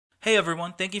Hey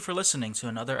everyone, thank you for listening to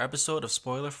another episode of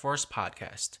Spoiler Force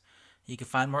Podcast. You can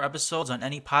find more episodes on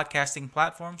any podcasting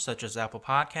platform such as Apple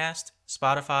Podcast,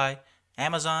 Spotify,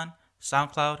 Amazon,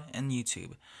 SoundCloud, and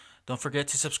YouTube. Don't forget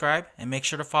to subscribe and make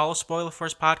sure to follow Spoiler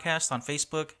Force Podcast on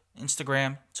Facebook,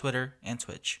 Instagram, Twitter, and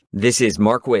Twitch. This is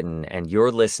Mark Whitten, and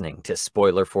you're listening to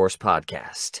Spoiler Force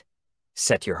Podcast.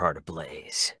 Set your heart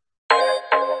ablaze.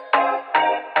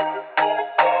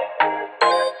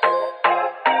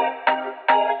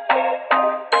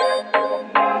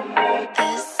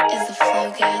 This is a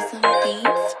FlowGasm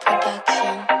Beats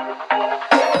production.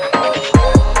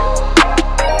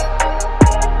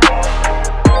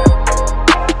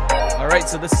 All right,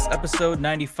 so this is episode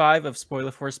 95 of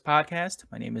Spoiler Force Podcast.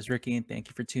 My name is Ricky, and thank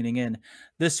you for tuning in.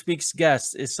 This week's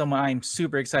guest is someone I'm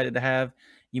super excited to have.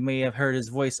 You may have heard his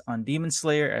voice on Demon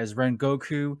Slayer as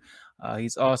Rengoku.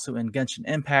 He's also in Genshin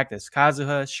Impact as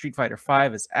Kazuha, Street Fighter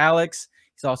V as Alex.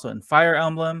 He's also in Fire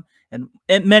Emblem and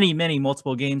many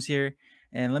multiple games here.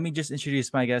 And let me just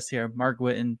introduce my guest here, Mark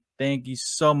Whitten. Thank you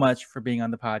so much for being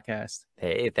on the podcast.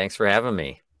 Hey, thanks for having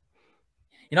me.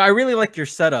 You know, I really like your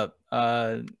setup.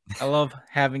 I love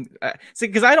having see,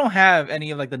 because I don't have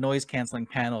any of like the noise canceling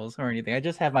panels or anything. I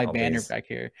just have my banner back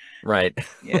here. Right.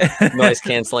 Yeah. Noise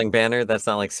canceling banner. That's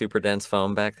not like super dense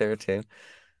foam back there too.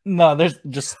 No, there's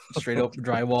just straight up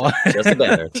drywall. Just a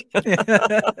banner.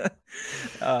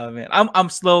 Oh man, I'm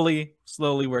slowly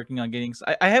working on getting.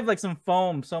 I have like some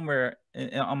foam somewhere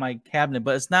on my cabinet,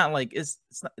 but it's not like it's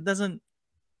not, it doesn't.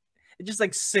 It's just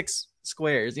like 6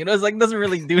 squares, you know. It's like it doesn't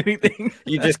really do anything.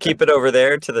 You just keep it over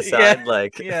there to the side, Yeah,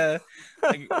 like yeah.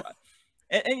 Like,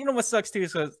 and you know what sucks too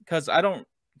is because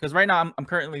right now I'm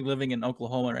currently living in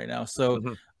Oklahoma right now, so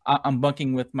Mhm. I'm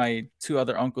bunking with my 2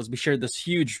 other uncles. We shared this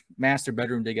huge master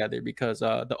bedroom together because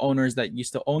the owners that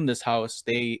used to own this house,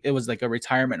 it was like a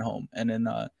retirement home, and then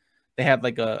they had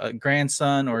like a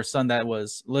grandson or a son that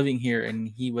was living here,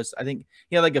 and I think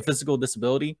he had like a physical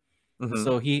disability. Mhm.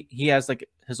 So he has like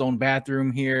his own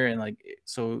bathroom here, and like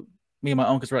so me and my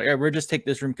uncles were like, yeah, we'll just take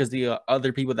this room because the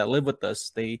other people that live with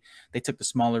us they took the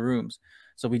smaller rooms,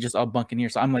 so we just all bunk in here.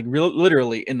 So I'm like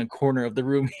literally in the corner of the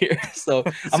room here. So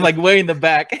I'm like way in the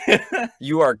back.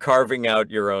 You are carving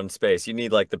out your own space. You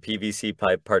need like the PVC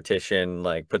pipe partition,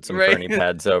 like put some Right. Fernie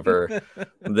pads over.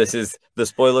 This is the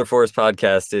Spoiler Force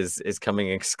Podcast is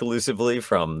coming exclusively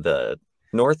from the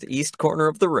northeast corner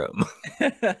of the room.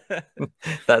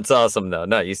 That's awesome though.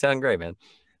 No, you sound great, man.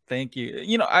 Thank you.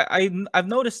 You know, I've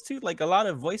noticed too, like a lot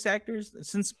of voice actors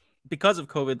since because of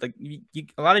COVID, like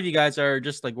a lot of you guys are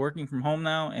just like working from home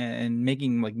now and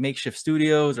making like makeshift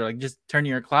studios or like just turning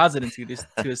your closet into this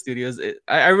to a studios.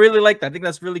 I really like that. I think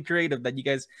that's really creative that you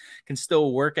guys can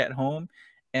still work at home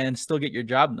and still get your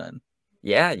job done.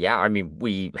 Yeah. I mean,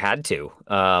 we had to.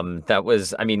 That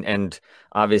was, I mean, and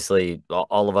obviously,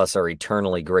 all of us are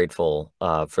eternally grateful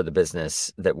for the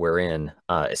business that we're in,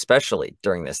 especially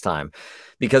during this time,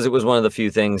 because it was one of the few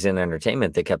things in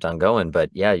entertainment that kept on going. But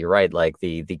yeah, you're right. Like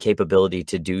the capability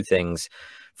to do things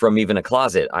from even a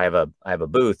closet. I have a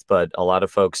booth, but a lot of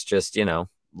folks just, a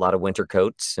lot of winter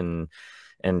coats and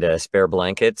spare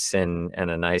blankets and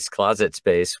a nice closet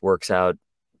space works out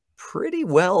pretty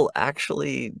well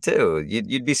actually too.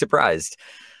 You'd be surprised.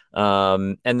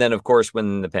 And then of course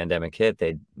when the pandemic hit,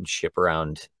 they'd ship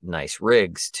around nice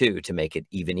rigs too to make it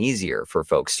even easier for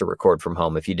folks to record from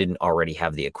home if you didn't already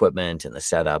have the equipment and the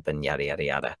setup and yada yada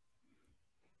yada.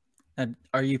 And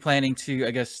are you planning to,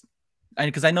 I guess,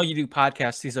 because I know you do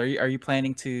podcasts, are you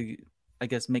planning to, I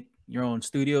guess, make your own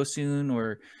studio soon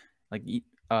or like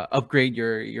upgrade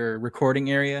your recording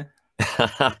area?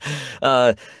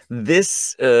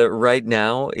 This right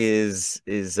now is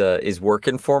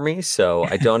working for me, so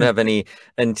I don't have any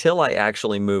until I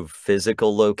actually move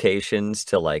physical locations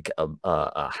to like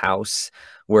a house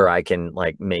where I can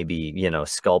like maybe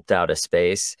sculpt out a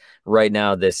space. Right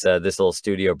now, this little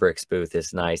Studio Bricks booth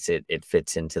is nice. It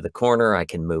fits into the corner. I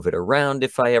can move it around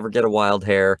if I ever get a wild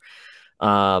hair.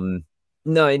 No,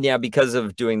 and yeah, because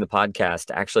of doing the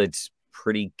podcast, actually, it's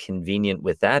pretty convenient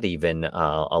with that. Even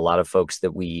a lot of folks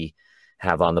that we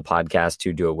have on the podcast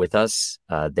who do it with us,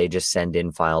 they just send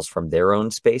in files from their own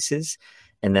spaces,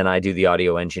 and then I do the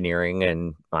audio engineering,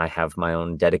 and I have my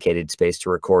own dedicated space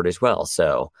to record as well.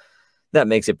 So that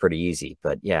makes it pretty easy.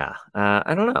 But yeah,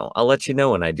 I don't know. I'll let you know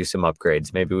when I do some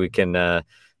upgrades. Maybe we can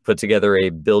put together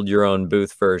a build your own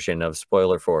booth version of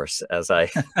Spoiler Force as I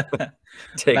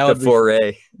take the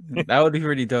foray. That would be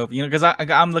pretty dope. You know, because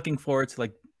I'm looking forward to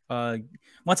like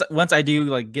once I do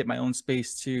like get my own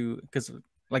space too, because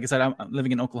like I said, I'm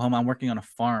living in Oklahoma. I'm working on a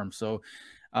farm, so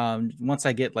once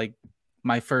I get like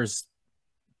my first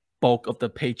bulk of the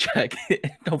paycheck.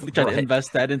 Hopefully try to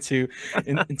invest that into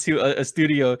a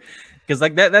studio, because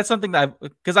like that's something that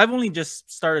because I've only just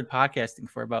started podcasting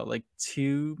for about like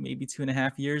maybe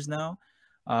 2.5 years now,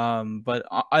 but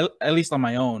at least on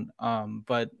my own,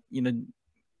 but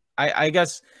I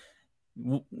guess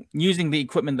using the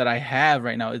equipment that I have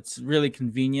right now, it's really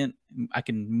convenient. I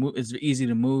can move, it's easy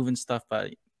to move and stuff,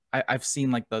 but I've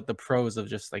seen like the pros of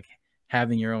just like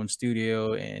having your own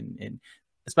studio, and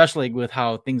especially with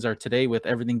how things are today with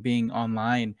everything being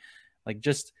online, like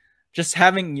just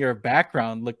having your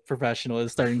background look professional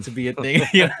is starting to be a thing.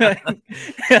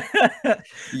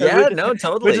 Yeah, no,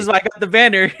 totally. Which is why I got the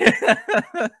banner.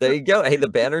 There you go. Hey, the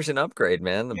banner's an upgrade,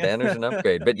 man. The banner's an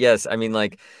upgrade. But yes, I mean,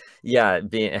 like, yeah,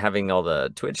 having all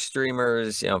the Twitch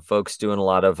streamers, folks doing a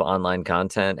lot of online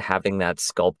content, having that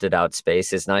sculpted out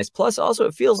space is nice. Plus, also,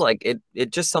 it feels like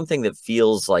it just something that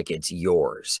feels like it's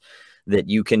yours, that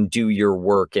you can do your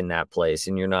work in that place,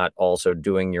 and you're not also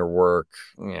doing your work,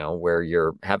 where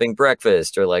you're having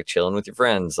breakfast or like chilling with your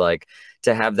friends. Like,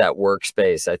 to have that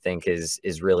workspace, I think is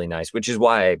really nice, which is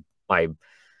why I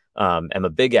am a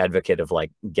big advocate of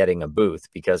like getting a booth,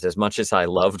 because as much as I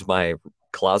loved my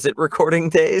closet recording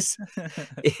days,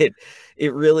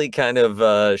 it really kind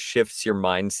of shifts your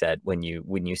mindset when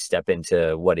you step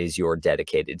into what is your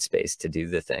dedicated space to do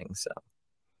the thing. So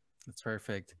that's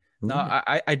perfect. No,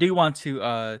 I do want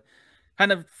to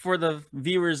kind of, for the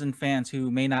viewers and fans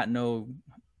who may not know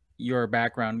your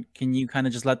background, can you kind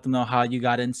of just let them know how you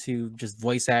got into just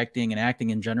voice acting and acting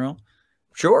in general?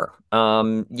 Sure.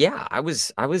 Yeah, I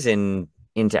was into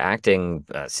acting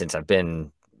since I've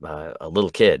been a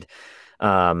little kid.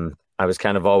 I was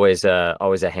kind of always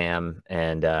a ham,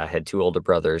 and had two older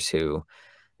brothers who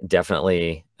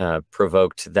definitely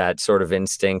provoked that sort of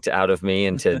instinct out of me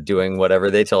into doing whatever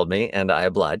they told me, and I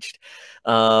obliged.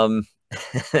 And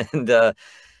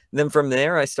then from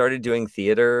there, I started doing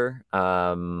theater.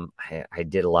 I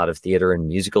did a lot of theater and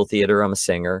musical theater. I'm a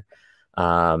singer.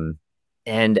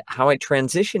 And how I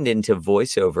transitioned into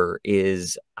voiceover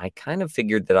is I kind of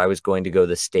figured that I was going to go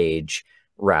the stage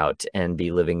route and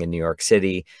be living in New York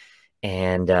City.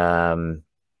 And I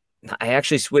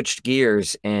actually switched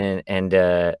gears and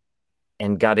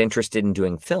got interested in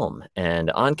doing film and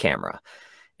on camera.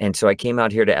 And so I came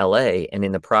out here to LA, and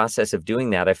in the process of doing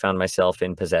that, I found myself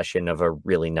in possession of a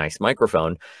really nice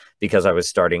microphone, because I was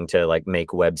starting to like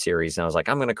make web series, and I was like,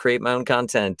 I'm going to create my own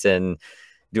content and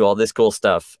do all this cool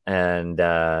stuff. And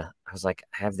I was like,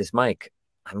 I have this mic,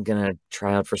 I'm going to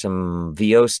try out for some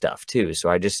VO stuff too. So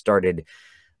I just started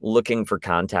looking for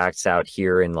contacts out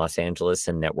here in Los Angeles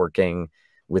and networking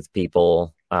with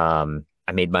people. I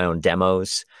made my own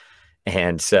demos.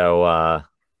 And so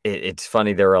it's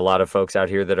funny, there are a lot of folks out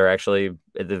here that are actually,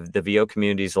 the VO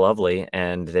community is lovely.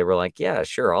 And they were like, yeah,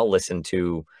 sure, I'll listen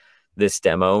to this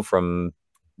demo from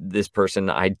this person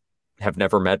I have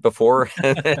never met before.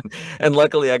 And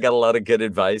luckily I got a lot of good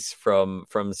advice from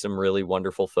some really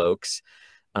wonderful folks,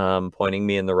 pointing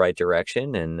me in the right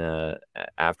direction. And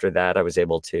after that, I was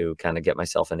able to kind of get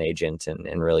myself an agent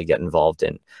and really get involved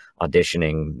in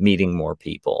auditioning, meeting more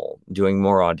people, doing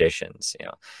more auditions.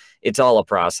 It's all a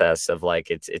process of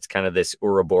like, it's kind of this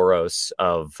Ouroboros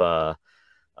of a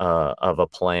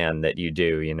plan that you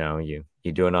do. You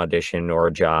do an audition or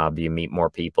a job, you meet more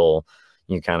people,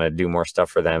 you kind of do more stuff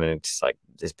for them, and it's like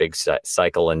this big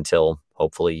cycle until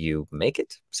hopefully you make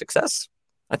it success.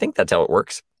 I think that's how it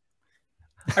works.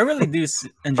 I really do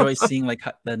enjoy seeing like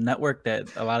the network that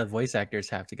a lot of voice actors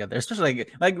have together, especially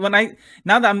like when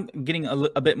now that I'm getting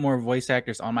a bit more voice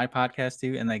actors on my podcast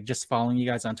too, and like just following you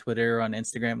guys on Twitter or on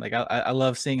Instagram. Like I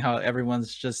love seeing how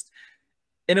everyone's just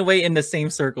in a way in the same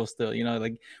circle still.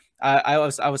 Like I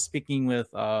was speaking with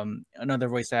another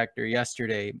voice actor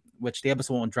yesterday, which the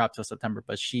episode won't drop till September,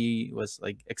 but she was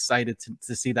like excited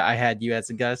to see that I had you as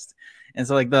a guest. And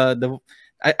so like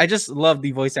I just love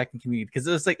the voice acting community, because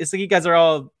it's like you guys are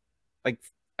all like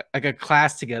a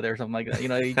class together or something like that.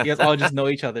 You guys all just know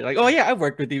each other. Like, oh yeah, I've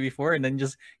worked with you before, and then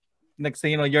just next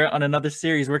thing you know, you're on another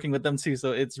series working with them too.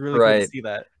 So it's really cool to see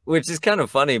that. Which is kind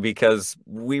of funny, because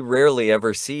we rarely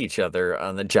ever see each other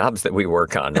on the jobs that we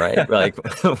work on, right? Like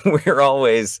we're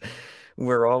always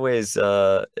in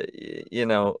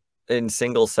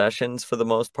single sessions for the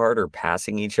most part, or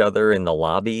passing each other in the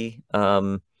lobby.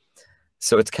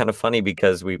 So it's kind of funny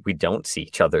because we don't see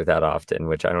each other that often,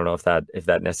 which I don't know if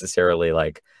that necessarily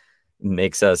like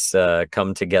makes us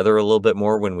come together a little bit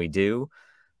more when we do.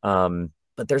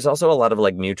 But there's also a lot of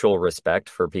like mutual respect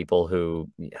for people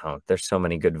who, there's so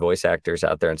many good voice actors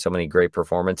out there and so many great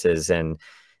performances, and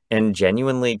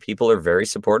genuinely people are very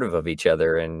supportive of each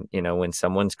other. And, when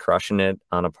someone's crushing it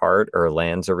on a part or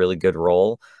lands a really good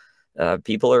role,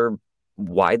 people are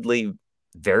widely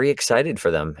very excited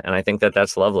for them, and I think that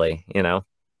that's lovely.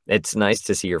 It's nice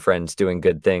to see your friends doing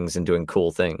good things and doing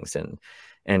cool things,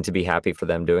 and to be happy for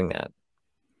them doing that.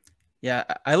 Yeah,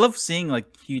 I love seeing like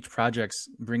huge projects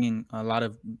bringing a lot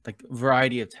of like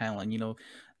variety of talent.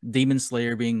 Demon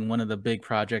Slayer being one of the big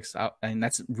projects out, and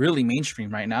that's really mainstream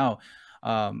right now.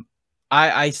 Um,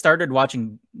 I started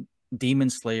watching Demon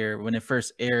Slayer when it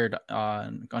first aired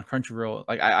on Crunchyroll.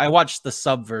 Like I watched the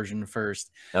sub version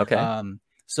first. Okay.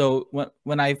 So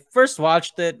when I first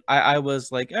watched it, I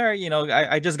was like, all right,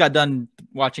 I just got done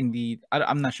watching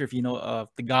I'm not sure if you know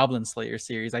the Goblin Slayer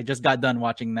series. I just got done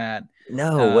watching that.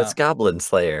 No, what's Goblin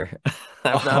Slayer?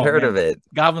 I've not heard of it.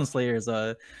 Goblin Slayer is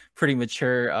a pretty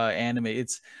mature anime.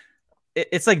 It's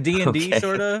like D&D Okay.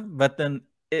 sort of, but then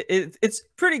it's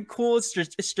pretty cool. It's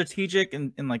strategic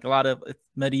and like a lot of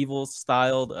medieval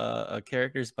styled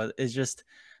characters, but it's just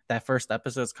that first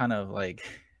episode's kind of like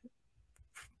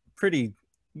pretty.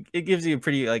 It gives you a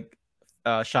pretty like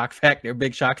shock factor,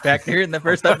 big shock factor in the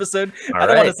first episode. I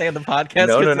don't want to say on the podcast.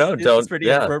 No, it's don't. Pretty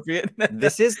inappropriate.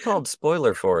 This is called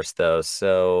Spoiler Force, though.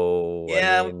 So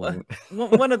yeah,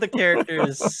 one of the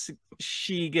characters,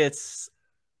 she gets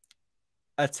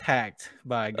attacked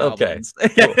by goblins.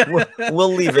 Okay,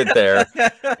 we'll leave it there,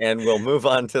 and we'll move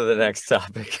on to the next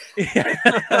topic.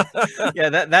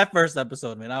 Yeah, that first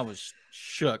episode, man, I was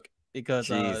shook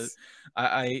because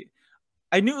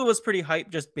I knew it was pretty hype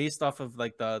just based off of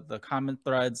like the comment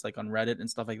threads like on Reddit and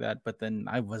stuff like that, but then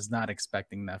I was not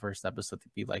expecting that first episode to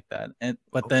be like that.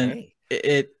 Then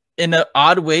it in an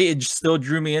odd way, it still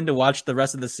drew me in to watch the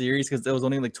rest of the series because it was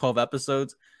only like 12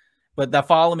 episodes. But the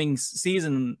following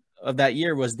season of that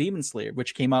year was Demon Slayer,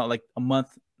 which came out like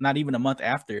not even a month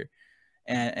after.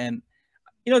 And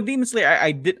Demon Slayer,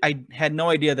 I had no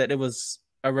idea that it was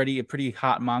already a pretty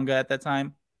hot manga at that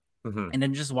time. Mm-hmm. And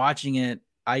then just watching it,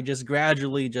 I just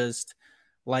gradually just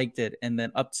liked it, and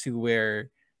then up to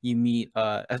where you meet,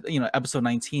 episode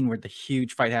 19, where the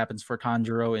huge fight happens for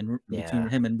Tanjiro and between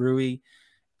him and Rui,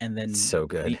 and then it's so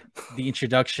good the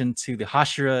introduction to the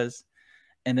Hashiras,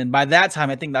 and then by that time,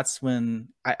 I think that's when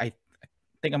I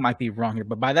think I might be wrong here,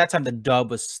 but by that time the dub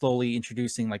was slowly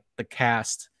introducing like the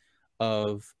cast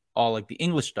of all like the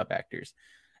English dub actors,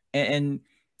 and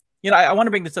I want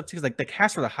to bring this up too, because like the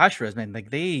cast for the Hashiras, man, like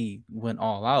they went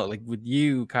all out. Like with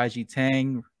you, Kaiji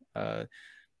Tang,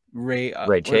 Ray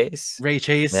Chase.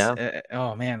 Yeah.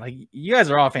 Oh man, like you guys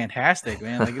are all fantastic,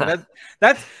 man. Like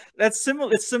that's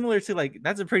similar. It's similar to like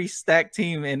that's a pretty stacked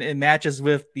team in matches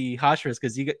with the Hashiras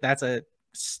because that's a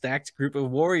stacked group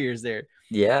of warriors there.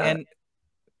 Yeah.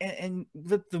 And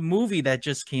the movie that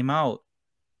just came out.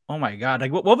 Oh my god!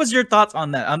 Like, what was your thoughts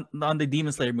on that on the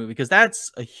Demon Slayer movie? Because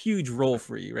that's a huge role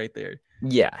for you right there.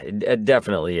 Yeah, it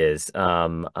definitely is.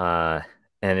 And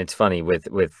it's funny with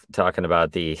talking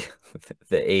about the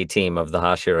A team of the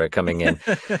Hashira coming in.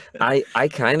 I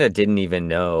kind of didn't even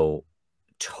know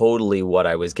totally what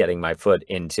I was getting my foot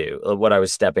into, what I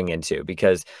was stepping into,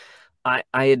 because I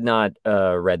had not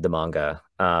read the manga.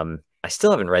 I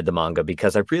still haven't read the manga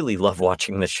because I really love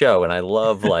watching the show, and I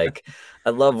love I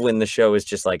love when the show is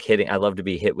just like hitting. I love to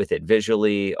be hit with it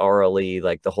visually, orally,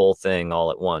 like the whole thing all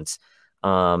at once.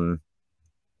 However,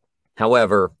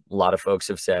 a lot of folks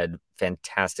have said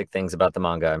fantastic things about the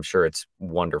manga. I'm sure it's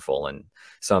wonderful, and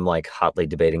so I'm like hotly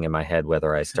debating in my head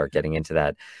whether I start getting into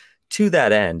that. To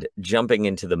that end, jumping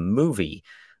into the movie,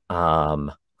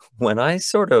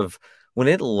 when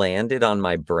it landed on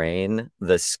my brain,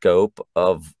 the scope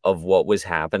of what was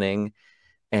happening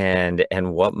and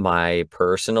what my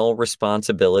personal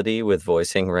responsibility with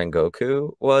voicing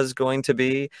Rengoku was going to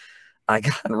be, I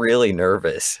got really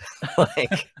nervous.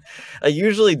 Like, I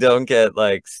usually don't get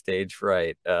like stage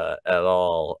fright at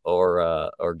all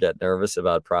or get nervous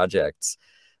about projects.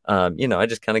 I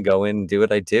just kind of go in and do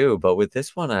what I do. But with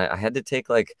this one, I had to take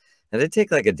like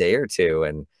a day or two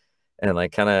and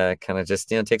like kind of just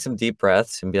take some deep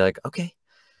breaths and be like, okay,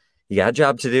 you got a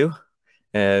job to do,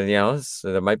 and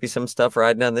so there might be some stuff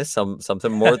riding on this,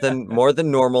 something more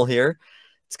than normal here.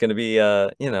 It's gonna be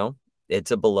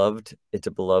it's a beloved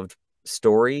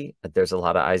story. There's a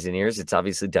lot of eyes and ears. It's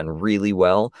obviously done really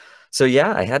well. So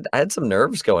yeah, I had some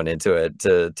nerves going into it,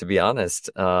 to be honest.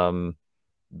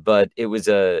 But it was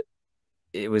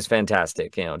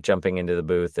fantastic, jumping into the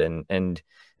booth and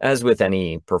as with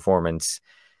any performance.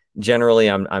 Generally,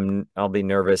 I'll be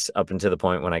nervous up until the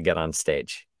point when I get on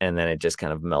stage, and then it just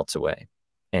kind of melts away,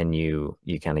 and you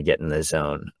kind of get in the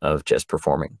zone of just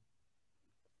performing.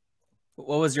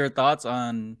 What was your thoughts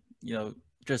on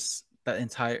just that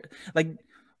entire, like,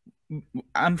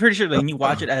 I'm pretty sure when you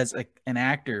watch it as like an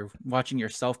actor watching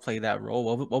yourself play that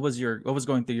role, what was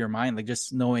going through your mind, like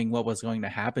just knowing what was going to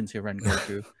happen to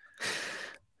Rengoku?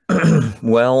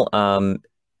 Well,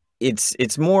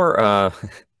 it's more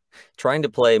trying to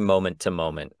play moment to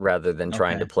moment rather than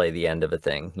trying to Okay. play the end of a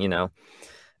thing, you know?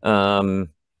 Um,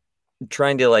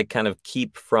 Trying to like kind of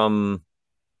keep from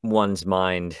one's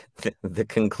mind the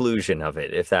conclusion of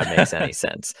it, if that makes any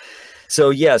sense. So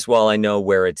yes, while I know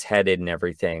where it's headed and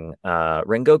everything,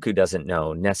 Rengoku doesn't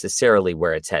know necessarily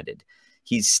where it's headed.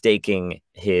 He's staking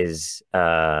his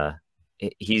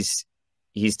he's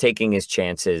he's taking his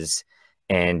chances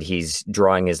and he's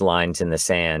drawing his lines in the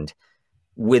sand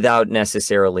without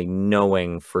necessarily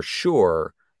knowing for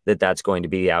sure that that's going to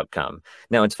be the outcome.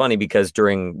 Now it's funny because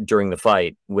during the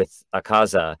fight with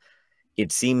Akaza,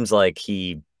 it seems like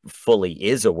he fully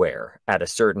is aware at a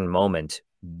certain moment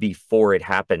before it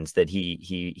happens that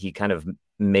he kind of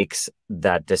makes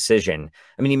that decision.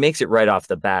 I mean, he makes it right off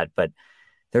the bat, but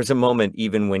there's a moment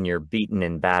even when you're beaten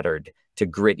and battered to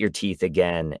grit your teeth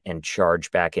again and charge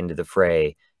back into the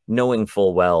fray, knowing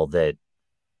full well that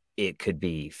it could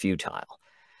be futile.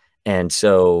 And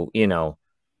so, you know,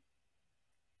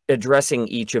 addressing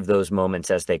each of those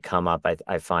moments as they come up,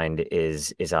 I find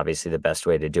is obviously the best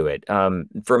way to do it.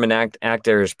 From an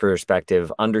actor's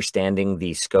perspective, understanding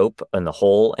the scope and the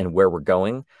whole and where we're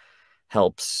going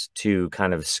helps to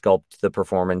kind of sculpt the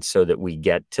performance so that we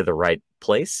get to the right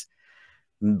place.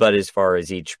 But as far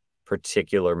as each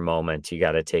particular moment, you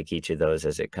got to take each of those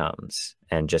as it comes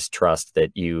and just trust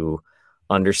that you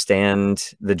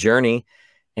understand the journey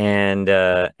and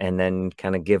then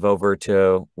kind of give over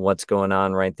to what's going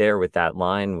on right there with that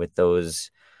line, with those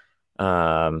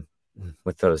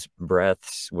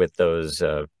breaths, with those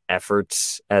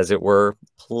efforts, as it were.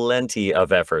 Plenty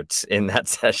of efforts in that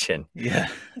session. Yeah.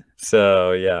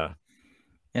 So yeah.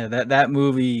 Yeah, that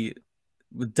movie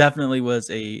definitely was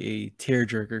a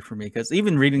tearjerker for me, because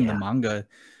even reading the Yeah. manga,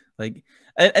 like,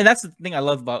 and that's the thing I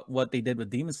love about what they did with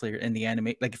Demon Slayer in the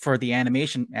anime, like for the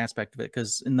animation aspect of it,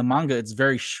 because in the manga it's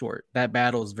very short. That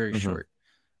battle is very short,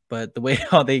 but the way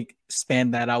how they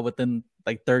span that out within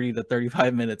like 30 to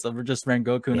 35 minutes of just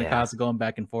Rengoku and Yeah. Akaza going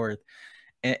back and forth,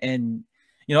 and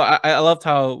you know, I loved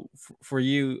how for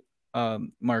you,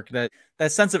 Mark, that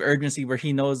sense of urgency where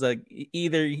he knows like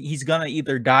either he's gonna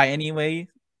either die anyway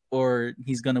or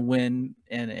he's gonna win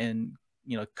and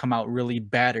you know, come out really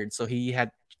battered. So he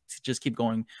had to just keep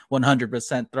going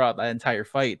 100% throughout that entire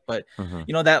fight. But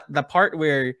you know, that the part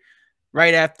where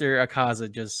right after Akaza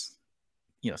just,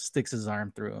 you know, sticks his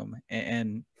arm through him,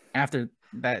 and after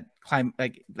that climb,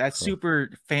 like that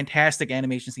super fantastic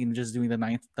animation scene, just doing the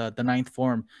ninth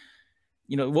form,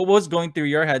 you know, what was going through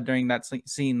your head during that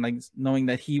scene, like knowing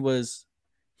that he was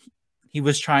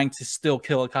trying to still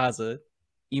kill Akaza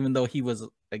even though he was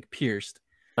like pierced?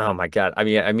 Oh my God. I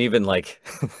mean, I'm even like,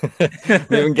 I'm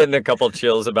even getting a couple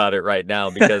chills about it right now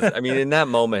because I mean, in that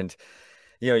moment,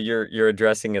 you know, you're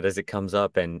addressing it as it comes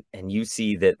up and you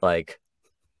see that like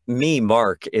me,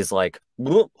 Mark, is like,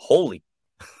 holy.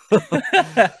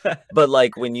 But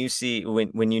like when you see,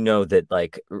 when you know that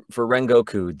like for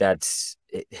Rengoku, that's,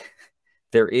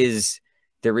 there is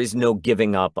no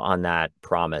giving up on that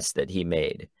promise that he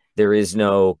made. There is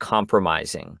no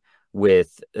compromising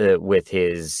with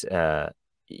his,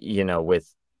 you know,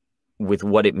 with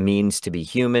what it means to be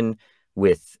human,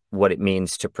 with what it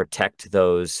means to protect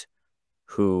those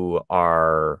who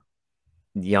are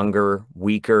younger,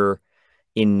 weaker,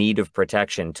 in need of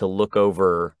protection, to look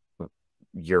over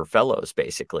your fellows,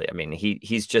 basically. I mean,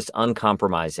 he's just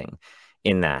uncompromising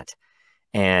in that.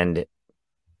 And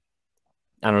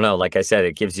I don't know, like I said,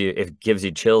 it gives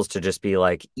you chills to just be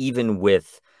like, even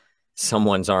with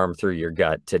someone's arm through your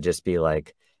gut, to just be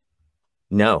like,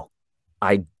 no,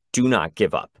 I do not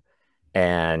give up.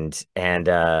 And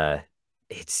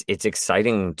it's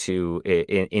exciting to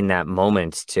in that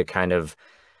moment to kind of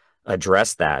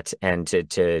address that and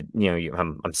to you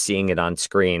know, I'm seeing it on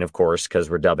screen, of course,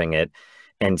 because we're dubbing it,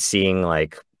 and seeing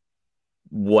like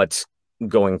what's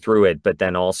going through it, but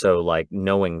then also like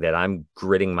knowing that I'm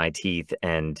gritting my teeth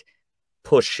and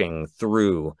pushing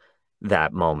through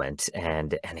that moment,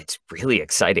 and it's really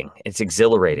exciting. It's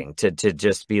exhilarating to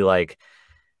just be like,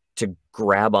 to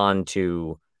grab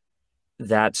onto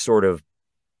that sort of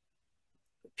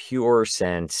pure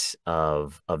sense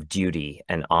of duty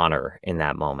and honor in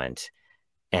that moment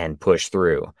and push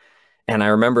through. And I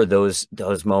remember those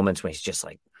moments when he's just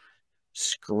like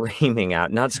screaming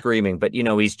out, not screaming, but you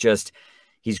know, he's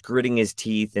gritting his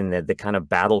teeth, and the kind of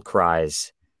battle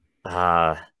cries.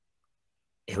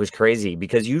 It was crazy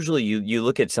because usually you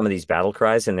look at some of these battle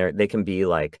cries and they can be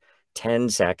like 10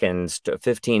 seconds to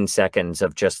 15 seconds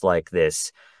of just like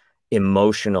this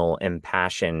emotional,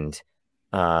 impassioned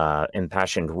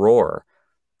roar.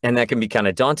 And that can be kind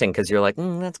of daunting because you're like,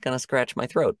 that's going to scratch my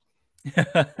throat.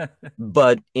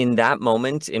 But in that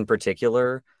moment in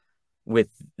particular, with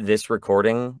this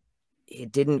recording,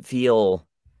 it didn't feel,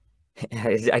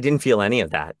 I didn't feel any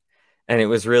of that. And it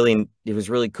was really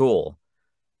cool.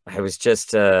 I was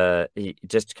just kind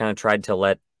of tried to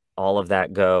let all of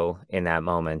that go in that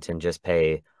moment and just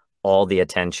pay all the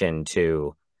attention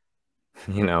to,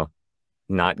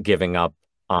 not giving up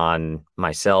on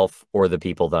myself or the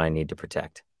people that I need to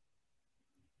protect.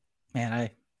 Man,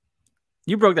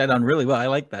 you broke that down really well. I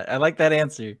like that. I like that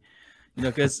answer.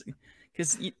 Because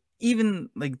even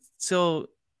like till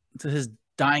to his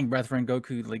dying breath,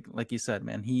 Rengoku, like you said,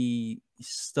 man, he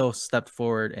still stepped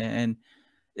forward, and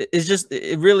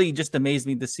it really just amazed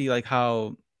me to see like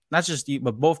how not just you,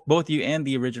 but both you and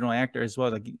the original actor as well.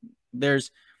 Like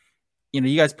there's,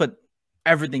 you guys put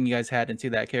everything you guys had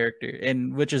into that character,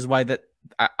 and which is why that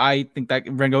I think that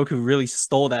Rengoku really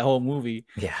stole that whole movie.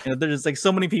 Yeah, there's like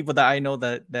so many people that I know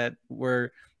that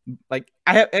were like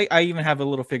I even have a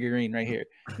little figurine right here.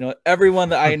 Everyone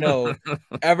that I know,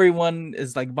 everyone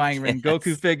is like buying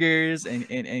Rengoku figures and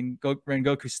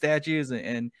Rengoku statues,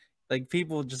 and like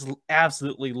people just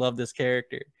absolutely love this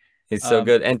character. He's so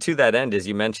good. And to that end, as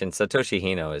you mentioned, Satoshi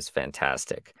Hino is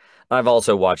fantastic. I've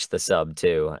also watched the sub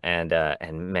too, and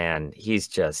man, he's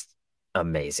just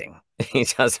amazing. He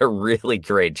does a really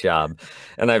great job,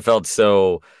 and I felt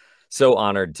so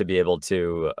honored to be able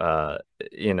to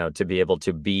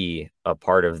be a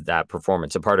part of that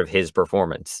performance, a part of his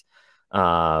performance.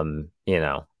 And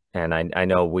I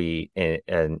know we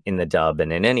in the dub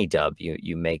and in any dub,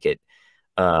 you make it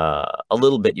a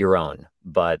little bit your own,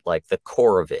 but like the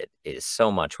core of it is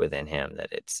so much within him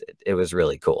that it was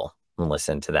really cool to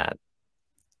listen to that.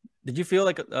 Did you feel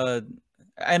like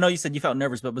I know you said you felt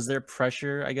nervous, but was there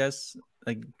pressure, I guess,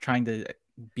 like trying to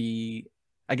be,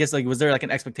 I guess, like was there like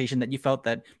an expectation that you felt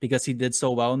that because he did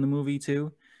so well in the movie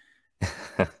too?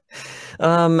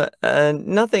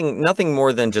 Nothing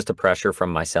more than just a pressure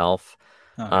from myself.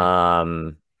 Okay.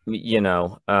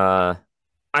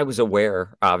 I was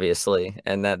aware, obviously,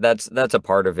 and that's a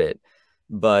part of it.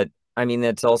 But I mean,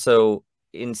 it's also,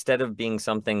 instead of being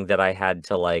something that I had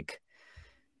to like,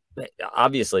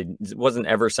 obviously it wasn't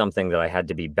ever something that I had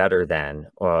to be better than,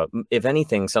 or if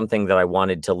anything, something that I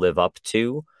wanted to live up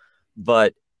to.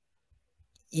 But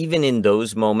even in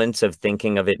those moments of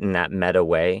thinking of it in that meta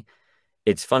way,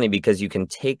 it's funny because you can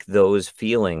take those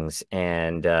feelings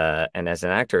and as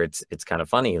an actor, it's kind of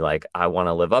funny. Like, I want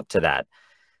to live up to that.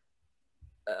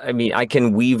 I mean, I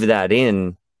can weave that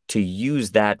in to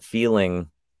use that feeling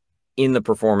in the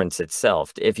performance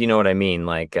itself, if you know what I mean.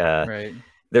 Like, Right.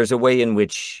 There's a way in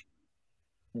which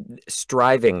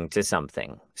striving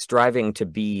to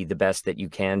be the best that you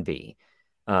can be.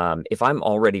 If I'm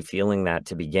already feeling that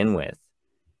to begin with,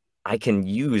 I can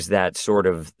use that sort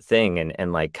of thing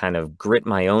and like kind of grit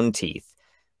my own teeth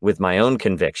with my own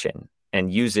conviction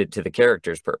and use it to the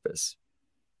character's purpose.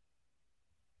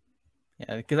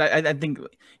 Yeah, because I think,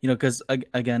 because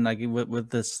again, like with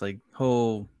this like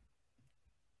whole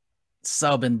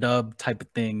sub and dub type of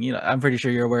thing, I'm pretty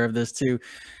sure you're aware of this too.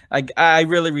 Like, I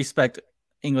really respect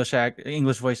English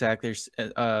voice actors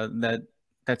that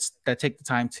take the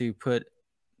time to put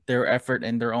their effort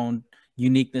and their own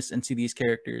uniqueness into these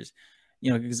characters.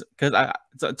 Because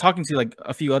talking to like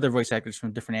a few other voice actors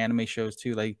from different anime shows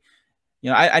too, like,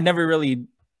 I never really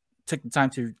took the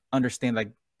time to understand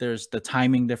like there's the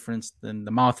timing difference and the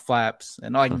mouth flaps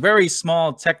and like very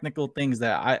small technical things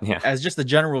that as just a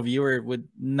general viewer, would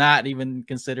not even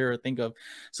consider or think of.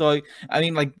 So I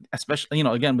mean, like, especially,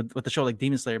 again, with the show like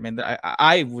Demon Slayer, man,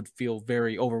 I would feel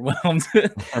very overwhelmed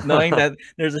knowing that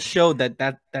there's a show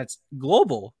that's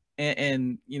global.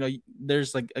 And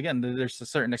there's like, again, there's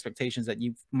certain expectations that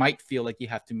you might feel like you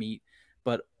have to meet.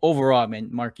 But overall, man,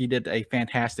 Mark, you did a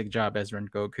fantastic job as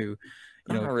Rengoku.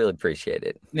 I really appreciate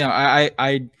it.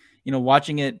 I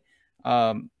watching it,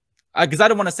 because I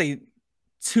don't want to say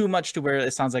too much to where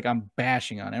it sounds like I'm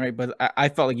bashing on it, right? But I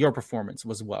felt like your performance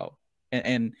was well,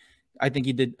 and I think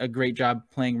you did a great job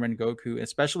playing Rengoku,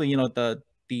 especially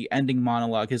the ending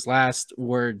monologue, his last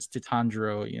words to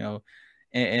Tanjiro,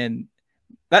 and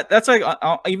that's like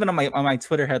even on my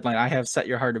Twitter headline, I have "Set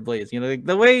Your Heart Ablaze." Like,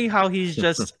 the way how he's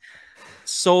just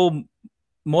so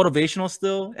motivational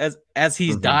still as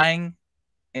he's dying.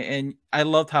 And I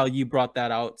loved how you brought that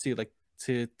out too, like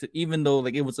to even though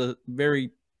like it was a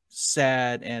very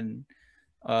sad and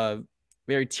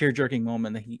very tear-jerking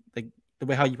moment, that he, like, the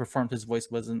way how you performed his voice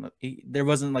wasn't there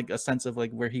wasn't like a sense of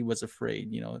like where he was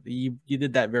afraid. You know, you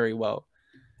did that very well.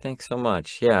 Thanks so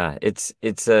much. Yeah,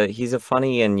 he's a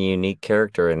funny and unique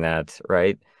character in that,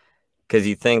 right? Because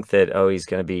you think that, oh, he's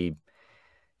going to be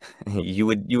you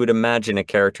would imagine a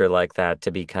character like that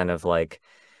to be kind of like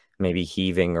maybe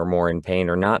heaving or more in pain,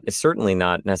 or not, certainly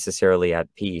not necessarily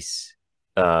at peace,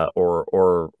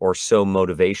 or so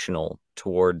motivational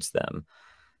towards them.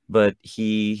 But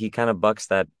he kind of bucks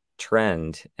that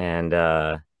trend, and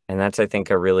that's, I think,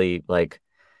 a really like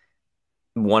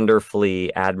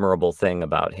wonderfully admirable thing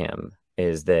about him,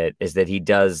 is that he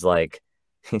does, like,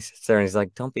 he sits there and he's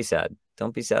like, don't be sad,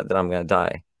 that I'm gonna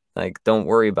die, like, don't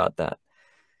worry about that.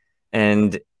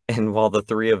 And while the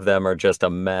three of them are just a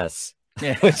mess,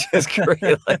 Yeah. which is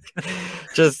great, like,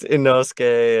 just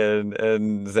Inosuke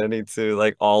and Zenitsu,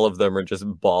 like, all of them are just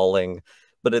bawling,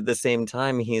 but at the same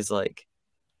time he's like,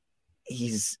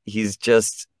 he's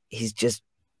just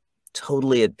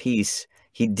totally at peace.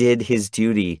 He did his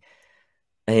duty.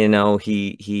 You know,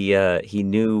 he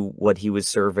knew what he was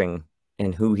serving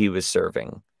and who he was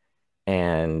serving.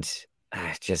 And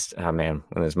just, oh man,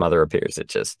 when his mother appears, it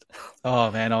just,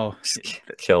 oh man, oh,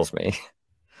 kills me.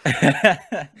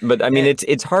 But I mean,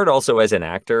 it's hard also as an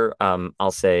actor.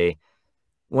 I'll say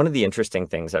one of the interesting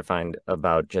things I find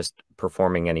about just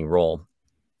performing any role,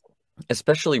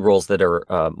 especially roles that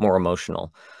are more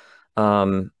emotional,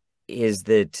 is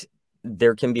that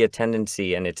there can be a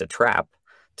tendency, and it's a trap,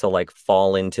 to like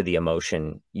fall into the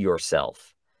emotion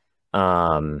yourself,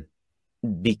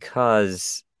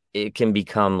 because it can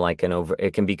become like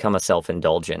it can become a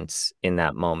self-indulgence in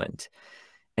that moment.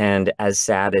 And as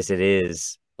sad as it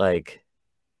is, like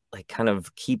kind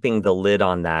of keeping the lid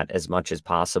on that as much as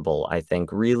possible, I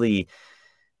think really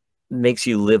makes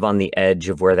you live on the edge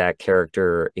of where that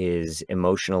character is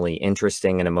emotionally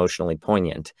interesting and emotionally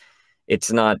poignant.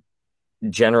 It's not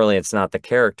the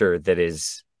character that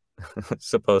is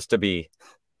supposed to be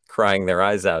crying their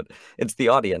eyes out. It's the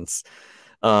audience.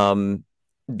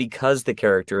 Because the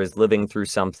character is living through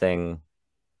something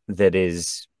that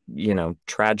is, you know,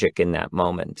 tragic in that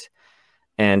moment.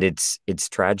 And it's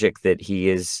tragic that he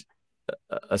is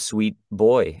a sweet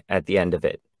boy at the end of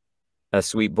it. A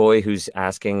sweet boy who's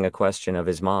asking a question of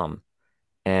his mom.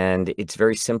 And it's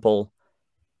very simple.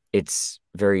 It's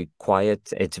very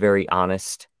quiet. It's very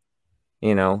honest.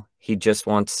 You know, he just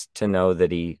wants to know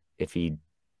that if he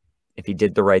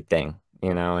did the right thing,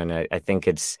 you know, and I think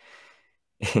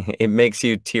it makes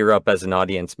you tear up as an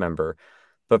audience member.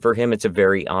 But for him, it's a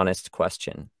very honest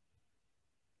question.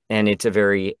 And it's a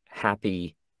very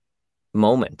happy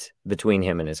moment between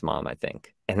him and his mom, I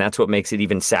think. And that's what makes it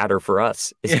even sadder for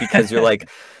us, is because you're like,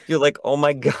 oh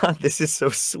my God, this is so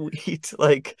sweet.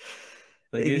 Like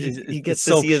he gets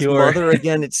to so see his pure. mother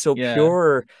again. It's so Yeah.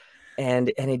 pure.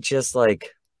 And it just,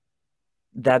 like,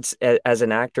 that's, as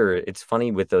an actor, it's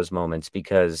funny with those moments,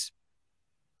 because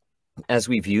as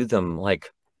we view them,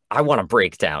 like, I want to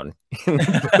break down in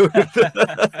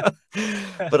the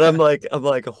booth. But I'm like,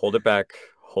 hold it back,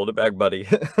 buddy.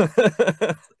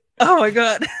 Oh my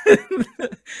God.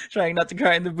 Trying not to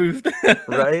cry in the booth.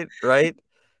 Right.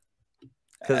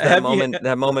 Because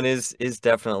that moment is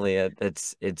definitely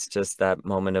it's just that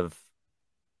moment of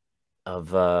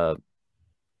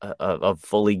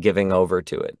fully giving over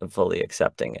to it, of fully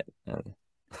accepting it. And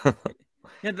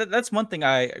yeah, that's one thing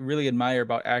I really admire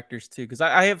about actors too, because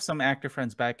I have some actor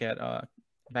friends back at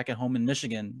home in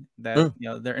Michigan that you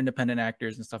know, they're independent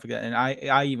actors and stuff like that, and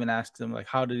I even asked them, like,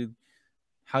 how do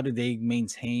they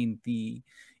maintain the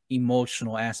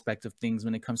emotional aspect of things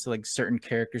when it comes to like certain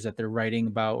characters that they're writing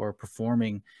about or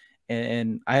performing.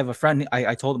 And I have a friend,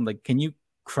 I told him, like, can you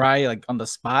cry like on the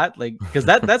spot, like, because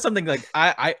that's something like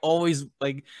I always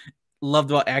like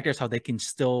loved about actors, how they can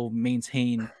still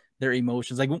maintain their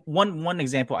emotions. Like one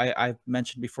example I've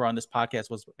mentioned before on this podcast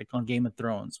was like on Game of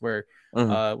Thrones, where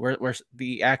where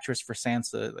the actress for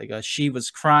Sansa, like she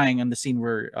was crying on the scene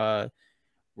where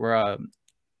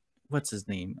what's his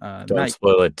name? Don't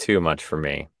spoil it too much for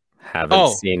me.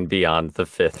 Haven't seen beyond the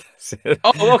 5th.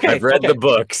 Oh, okay. I've read the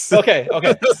books. Okay.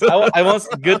 I won't.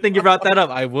 Good thing you brought that up.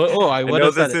 I would. Oh, I would. I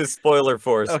know this is spoiler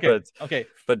force, okay.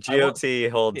 But GOT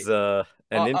holds an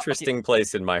interesting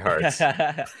place in my heart.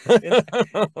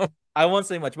 I won't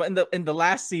say much, but in the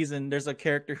last season, there's a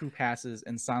character who passes,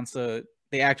 and Sansa,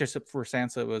 the actress for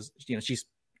Sansa, was, you know, she's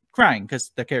crying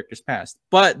because the character's passed.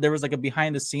 But there was like a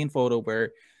behind the scene photo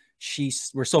where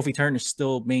Sophie Turner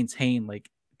still maintained like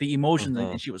the emotions,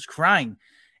 and she was crying.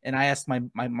 And I asked my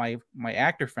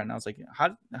actor friend, I was like,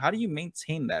 how do you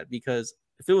maintain that? Because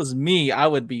if it was me, I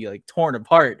would be like torn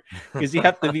apart, because you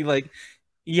have to be like,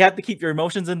 you have to keep your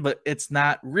emotions in, but it's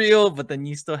not real. But then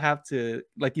you still have to,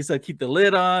 like you said, keep the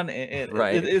lid on. And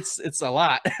Right. it's a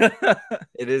lot.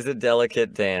 It is a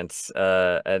delicate dance.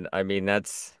 And I mean,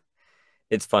 it's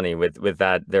funny with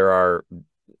that.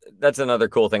 That's another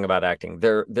cool thing about acting.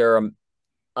 There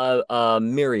are a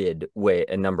myriad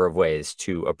a number of ways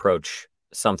to approach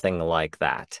something like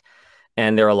that.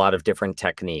 And there are a lot of different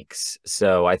techniques.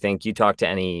 So I think you talk to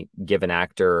any given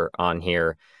actor on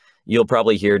here, you'll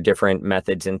probably hear different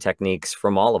methods and techniques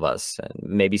from all of us. And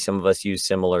maybe some of us use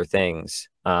similar things.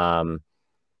 And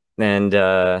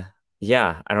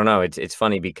yeah, I don't know. It's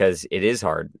funny because it is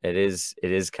hard. It is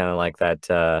kind of like that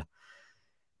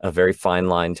a very fine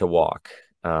line to walk.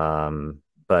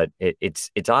 But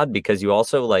it's odd because you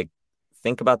also like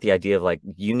think about the idea of like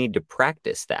you need to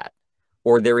practice that,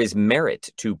 or there is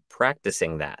merit to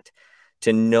practicing that,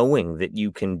 to knowing that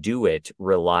you can do it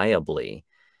reliably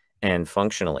and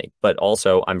functionally. But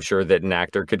also, I'm sure that an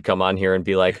actor could come on here and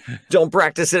be like, don't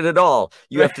practice it at all.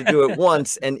 You have to do it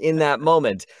once and in that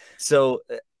moment. So,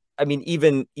 I mean,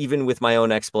 even with my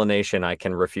own explanation, I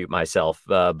can refute myself.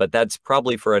 But that's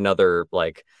probably for another,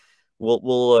 like,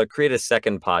 we'll create a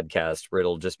second podcast where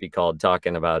it'll just be called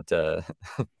talking about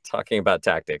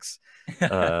tactics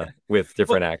with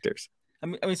different actors. I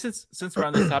mean, since we're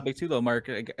on this topic too, though, Mark,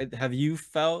 have you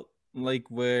felt like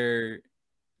where,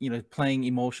 playing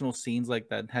emotional scenes like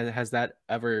that, has that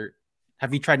ever?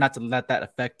 Have you tried not to let that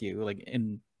affect you, like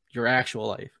in your actual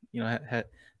life?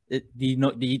 Do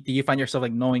you find yourself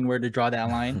like knowing where to draw that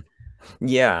line?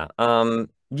 Yeah.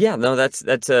 Yeah. No, that's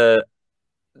a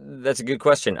good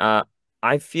question.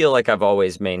 I feel like I've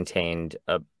always maintained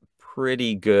a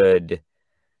pretty good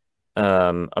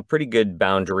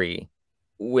boundary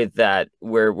with that,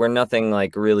 where nothing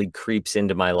like really creeps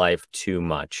into my life too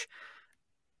much.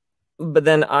 But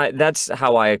then that's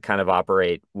how I kind of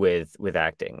operate with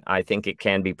acting. I think it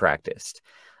can be practiced.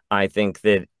 I think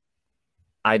that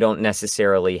I don't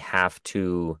necessarily have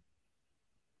to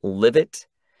live it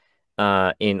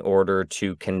in order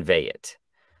to convey it,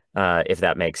 if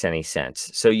that makes any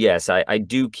sense. So yes, I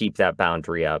do keep that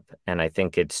boundary up, and I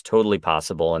think it's totally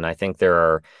possible. And I think there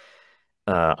are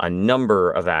a number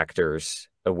of actors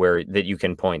that you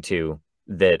can point to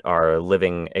that are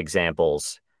living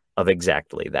examples of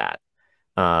exactly that.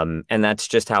 And that's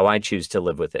just how I choose to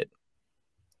live with it.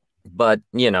 But,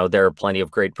 there are plenty of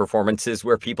great performances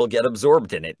where people get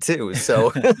absorbed in it too.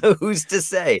 So who's to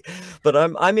say? But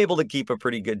I'm able to keep a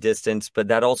pretty good distance, but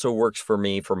that also works for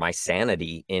me for my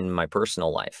sanity in my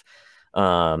personal life.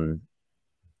 Some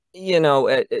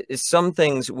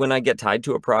things, when I get tied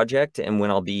to a project and when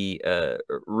I'll be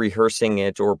rehearsing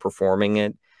it or performing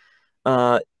it,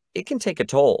 it can take a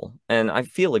toll, and I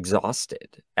feel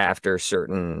exhausted after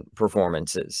certain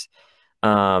performances.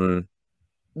 But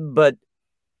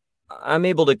I'm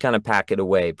able to kind of pack it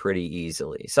away pretty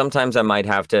easily. Sometimes I might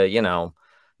have to,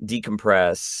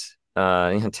 decompress,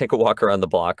 take a walk around the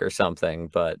block or something.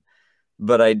 But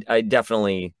I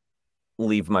definitely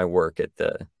leave my work at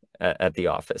the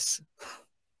office.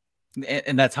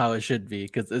 And that's how it should be,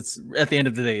 because it's at the end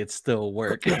of the day, it's still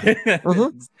work.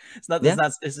 Mm-hmm.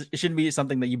 It shouldn't be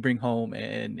something that you bring home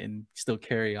and still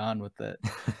carry on with it.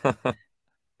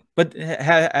 But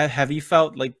have you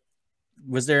felt like,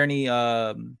 was there any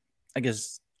I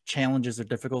guess challenges or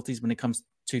difficulties when it comes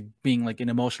to being like an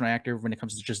emotional actor, when it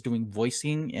comes to just doing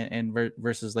voicing and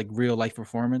versus like real life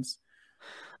performance?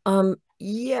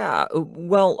 Yeah,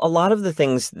 well, a lot of the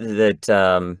things that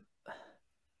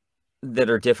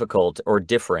are difficult or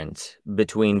different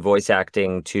between voice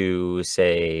acting to,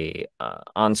 say,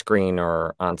 on screen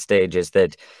or on stage is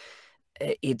that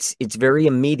it's very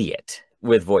immediate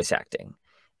with voice acting.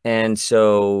 And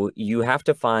so you have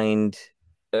to find,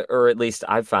 or at least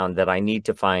I've found that I need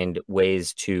to find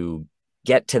ways to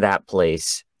get to that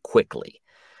place quickly,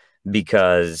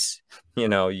 because,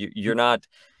 you're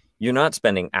not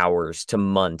spending hours to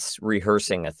months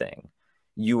rehearsing a thing.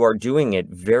 You are doing it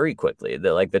very quickly. The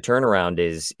turnaround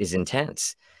is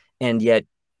intense, and yet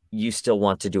you still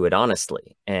want to do it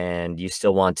honestly, and you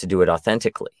still want to do it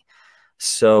authentically.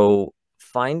 So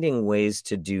finding ways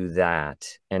to do that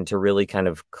and to really kind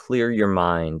of clear your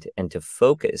mind and to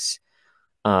focus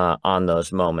on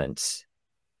those moments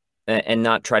and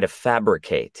not try to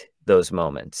fabricate those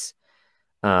moments,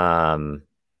 I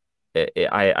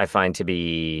find to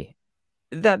be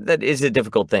that is a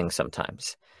difficult thing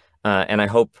sometimes. And I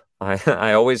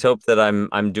always hope that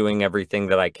I'm doing everything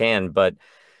that I can, but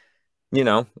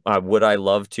would I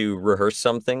love to rehearse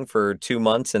something for 2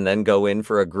 months and then go in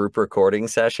for a group recording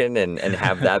session and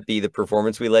have that be the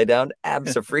performance we lay down?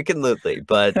 Abso-freaking-lutely.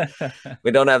 But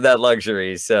we don't have that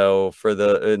luxury. So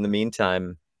in the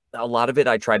meantime, a lot of it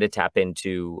I try to tap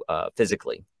into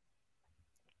physically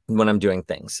when I'm doing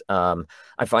things.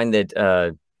 I find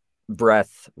that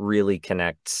breath really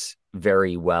connects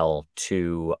very well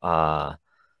to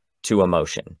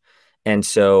emotion. And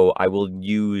so I will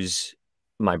use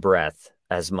my breath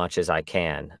as much as I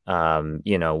can.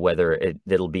 Whether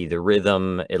it'll be the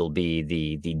rhythm, it'll be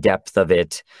the depth of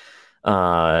it,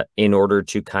 in order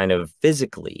to kind of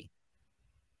physically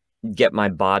get my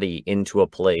body into a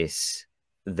place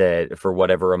that for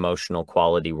whatever emotional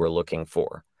quality we're looking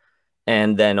for.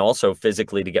 And then also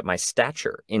physically to get my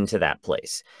stature into that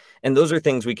place. And those are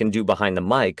things we can do behind the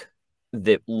mic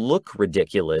that look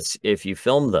ridiculous if you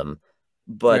film them,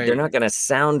 but they're not going to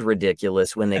sound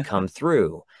ridiculous when they come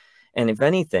through. And if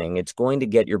anything, it's going to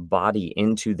get your body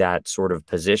into that sort of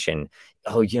position.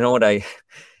 Oh, you know what? You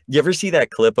ever see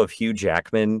that clip of Hugh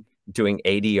Jackman doing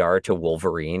ADR to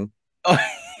Wolverine? Oh,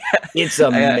 it's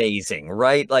amazing,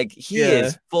 right? Like he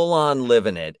is full on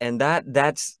living it. And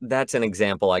that's an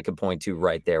example I could point to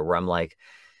right there where I'm like,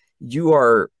 you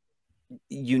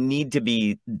need to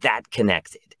be that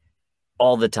connected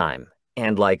all the time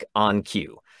and like on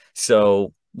cue.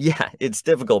 So yeah, it's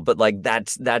difficult, but like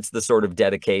that's the sort of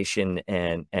dedication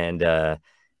and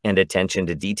attention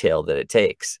to detail that it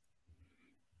takes.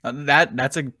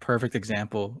 That's a perfect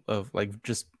example of like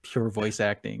just pure voice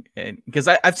acting. And because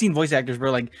I've seen voice actors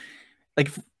where like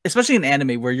especially in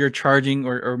anime where you're charging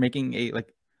or making a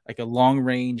like a long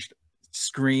range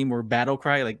scream or battle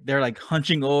cry, like they're like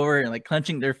hunching over and like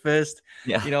clenching their fist,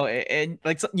 and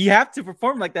like so you have to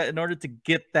perform like that in order to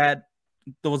get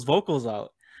those vocals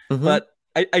out. But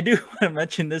I do want to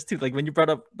mention this too, like when you brought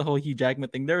up the whole Hugh Jackman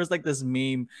thing, there was like this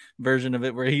meme version of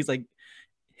it where he's like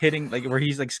hitting, like where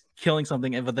he's like killing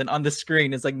something, but then on the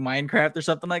screen it's like Minecraft or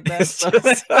something like that.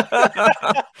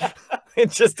 It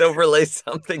just overlays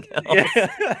something else.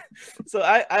 Yeah. So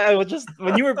I was just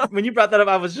when you brought that up,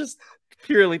 I was just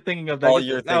purely thinking of that. All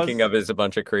you're thinking of is a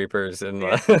bunch of creepers and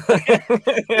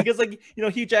because like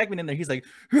Hugh Jackman in there, he's like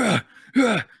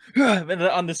and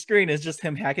on the screen is just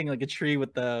him hacking like a tree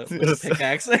with the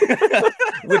pickaxe,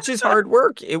 which is hard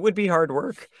work. It would be hard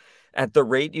work at the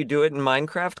rate you do it in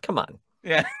Minecraft. Come on.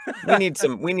 Yeah.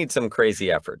 we need some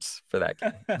crazy efforts for that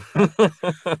game.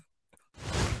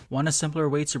 Want a simpler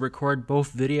way to record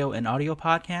both video and audio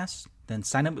podcasts? Then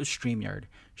sign up with StreamYard.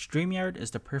 StreamYard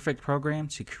is the perfect program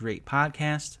to create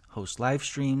podcasts, host live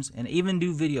streams, and even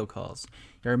do video calls.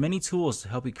 There are many tools to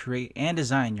help you create and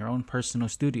design your own personal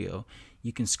studio.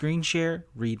 You can screen share,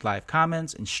 read live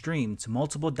comments, and stream to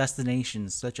multiple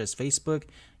destinations such as Facebook,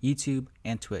 YouTube,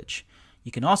 and Twitch.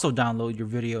 You can also download your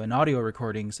video and audio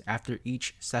recordings after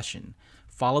each session.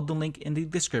 Follow the link in the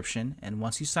description, and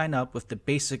once you sign up with the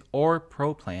basic or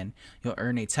pro plan, you'll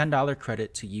earn a $10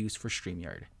 credit to use for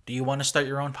StreamYard. Do you want to start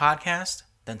your own podcast?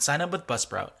 Then sign up with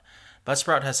Buzzsprout.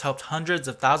 Buzzsprout has helped hundreds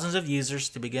of thousands of users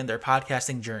to begin their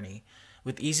podcasting journey.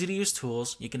 With easy-to-use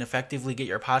tools, you can effectively get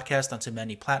your podcast onto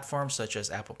many platforms such as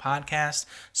Apple Podcasts,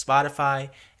 Spotify,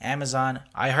 Amazon,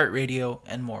 iHeartRadio,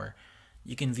 and more.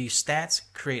 You can view stats,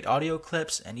 create audio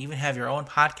clips, and even have your own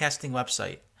podcasting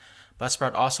website.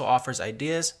 Buzzsprout also offers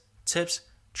ideas, tips,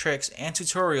 tricks, and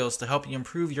tutorials to help you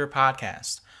improve your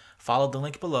podcast. Follow the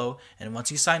link below, and once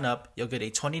you sign up, you'll get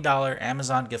a $20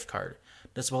 Amazon gift card.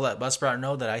 This will let Buzzsprout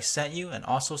know that I sent you and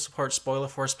also support Spoiler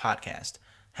Force Podcast.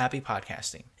 Happy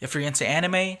podcasting. If you're into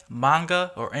anime,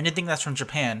 manga, or anything that's from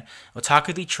Japan,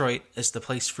 Otaku Detroit is the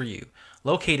place for you.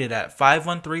 Located at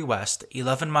 513 West,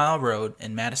 11 Mile Road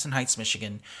in Madison Heights,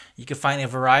 Michigan, you can find a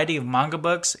variety of manga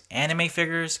books, anime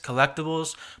figures,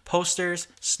 collectibles, posters,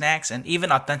 snacks, and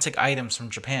even authentic items from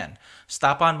Japan.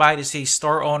 Stop on by to see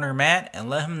store owner Matt and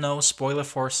let him know Spoiler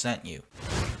Force sent you.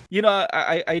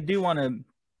 I do want to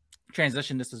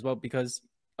transition this as well because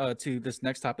to this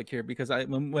next topic here, because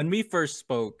when we first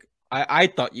spoke, I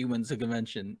thought you went to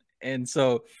convention, and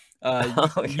so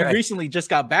you recently just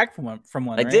got back from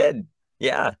one. I right? did.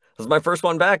 Yeah, it was my first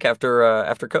one back after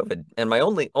COVID, and my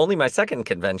only my second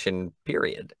convention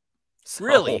period. So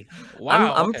really?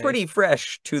 Wow. I'm pretty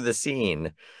fresh to the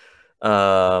scene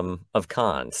of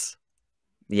cons.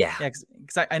 Yeah,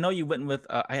 because I know you went with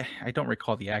I don't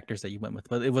recall the actors that you went with,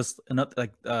 but it was another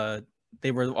like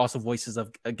they were also voices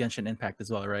of Genshin Impact as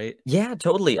well, right? Yeah,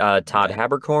 totally. Todd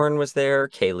Habercorn was there,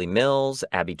 Kaylee Mills,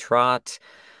 Abby Trott.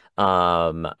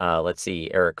 Let's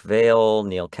see, Eric Vale,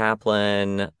 Neil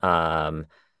Kaplan, Stephanie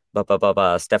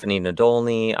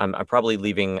Nadolny. I'm probably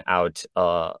leaving out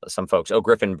some folks. Oh,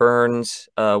 Griffin Burns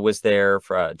was there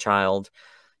for a child.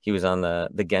 He was on the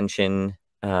Genshin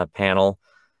panel.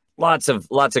 Lots of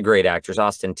great actors.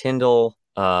 Austin Tyndall.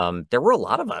 There were a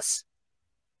lot of us.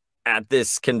 at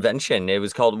this convention. It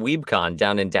was called WeebCon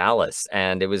down in Dallas,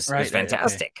 and it was Right, right, okay.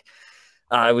 fantastic.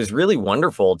 It was really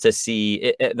wonderful to see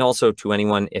it, and also to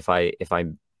anyone, if I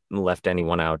left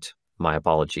anyone out, my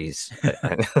apologies.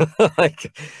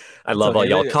 Like, I It's love all okay.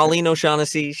 y'all. Colleen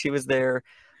O'Shaughnessy, she was there.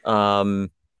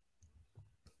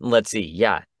 Let's see.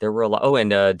 Yeah, there were a lot. Oh, and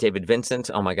David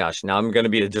Vincent. Oh my gosh. Now I'm going to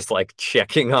be just like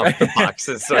checking off the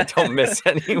boxes so I don't miss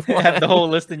anyone. You have the whole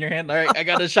list in your hand. All right, I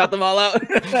got to shout them all out.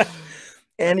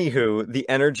 Anywho, the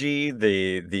energy,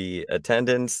 the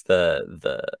attendance,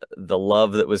 the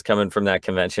love that was coming from that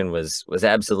convention was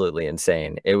absolutely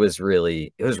insane. It was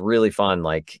really fun,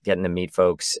 like getting to meet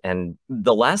folks. And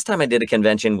the last time I did a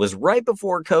convention was right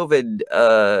before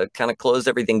COVID kind of closed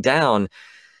everything down.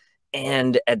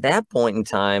 And at that point in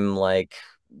time, like,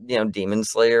 you know, Demon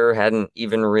Slayer hadn't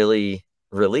even really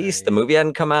released. The movie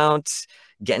hadn't come out.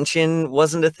 Genshin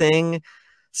wasn't a thing.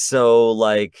 So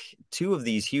like two of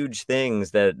these huge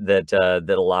things that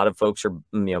a lot of folks are,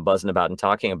 you know, buzzing about and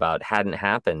talking about hadn't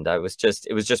happened. It was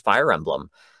just Fire Emblem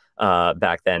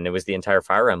back then. It was the entire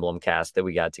Fire Emblem cast that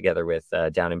we got together with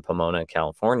down in Pomona,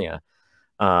 California,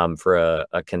 for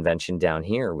a convention down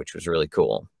here, which was really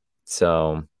cool.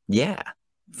 So yeah.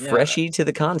 Freshie to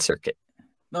the con circuit.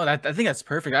 No, I think that's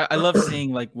perfect. I love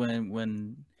seeing like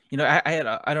when you know, I had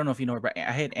I don't know if you know her, but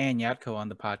I had Ann Yatko on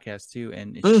the podcast too,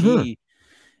 and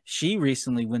she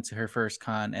recently went to her first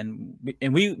con,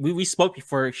 and we spoke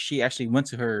before she actually went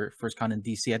to her first con in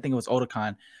DC. I think it was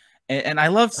Otakon, and I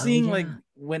love seeing like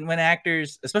when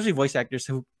actors, especially voice actors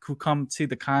who come to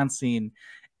the con scene,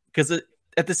 because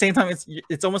at the same time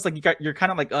it's almost like you're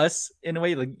kind of like us in a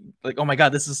way, like oh my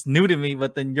god, this is new to me,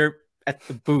 but then you're at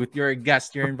the booth, you're a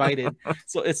guest, you're invited.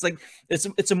 So it's like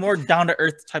it's a more down to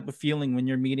earth type of feeling when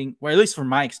you're meeting, or at least from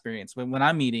my experience, when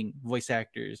I'm meeting voice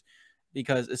actors,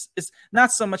 because it's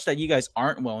not so much that you guys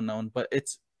aren't well known, but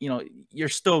it's, you know, you're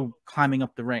still climbing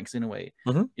up the ranks in a way.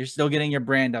 You're still getting your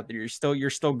brand out there. You're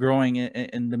still growing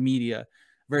in the media,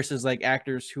 versus like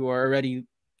actors who are already,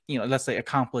 you know, let's say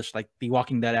accomplished, like the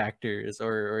Walking Dead actors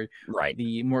or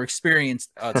the more experienced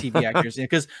TV actors,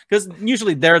 because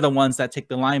usually they're the ones that take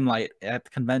the limelight at the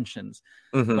conventions.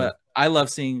 But I love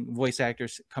seeing voice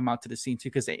actors come out to the scene too,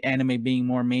 because anime being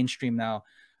more mainstream now,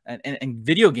 and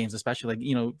video games especially, like,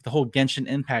 you know, the whole Genshin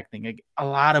Impact thing. Like, a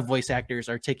lot of voice actors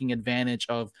are taking advantage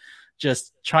of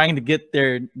just trying to get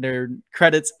their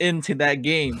credits into that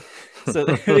game. So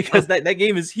because that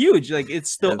game is huge, like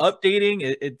it's still updating,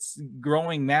 it's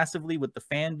growing massively with the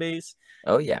fan base.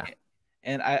 Oh yeah.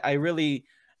 And I really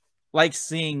like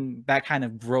seeing that kind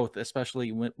of growth,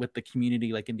 especially with the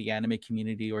community, like in the anime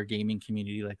community or gaming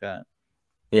community like that.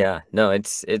 Yeah, no,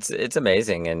 it's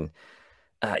amazing. And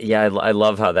yeah, I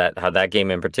love how that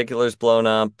game in particular is blown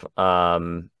up.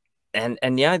 And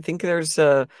yeah, I think there's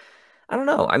I don't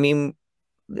know. I mean,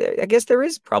 I guess there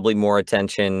is probably more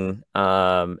attention,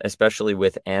 especially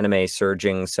with anime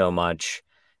surging so much,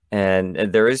 and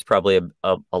there is probably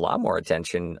a lot more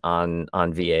attention on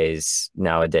VAs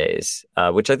nowadays,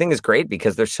 which I think is great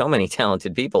because there's so many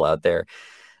talented people out there.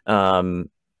 And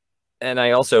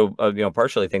I also, you know,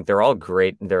 partially think they're all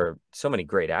great. There are so many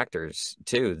great actors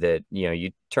too that, you know,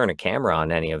 you turn a camera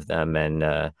on any of them,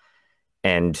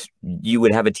 and you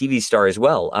would have a TV star as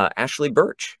well. Ashley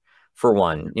Birch, for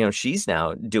one, you know, she's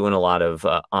now doing a lot of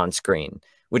on screen,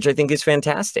 which I think is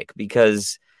fantastic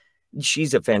because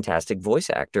she's a fantastic voice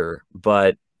actor,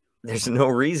 but there's no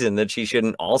reason that she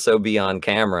shouldn't also be on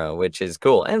camera, which is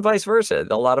cool. And vice versa.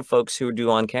 A lot of folks who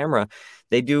do on camera,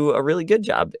 they do a really good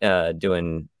job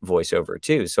doing voiceover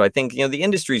too. So I think, you know, the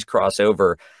industries cross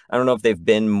over. I don't know if they've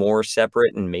been more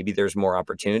separate and maybe there's more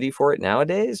opportunity for it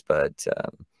nowadays, but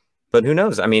who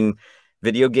knows? I mean,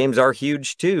 video games are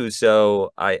huge too.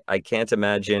 So I can't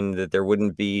imagine that there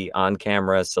wouldn't be on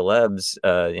camera celebs,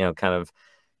 you know, kind of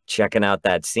checking out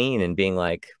that scene and being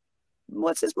like,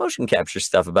 what's this motion capture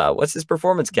stuff about? What's this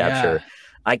performance capture? Yeah.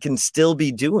 I can still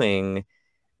be doing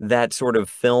that sort of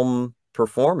film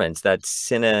performance, that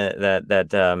cinema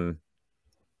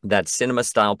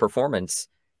style performance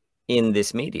in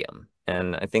this medium.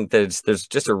 And I think there's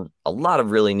just a lot of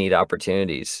really neat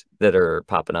opportunities that are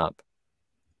popping up.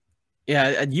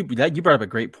 Yeah, you brought up a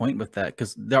great point with that,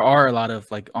 because there are a lot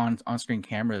of like on-screen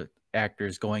camera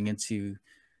actors going into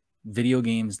video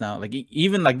games now. Like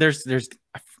even like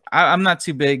I'm not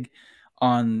too big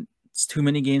on too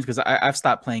many games because I've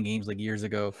stopped playing games like years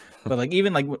ago. But like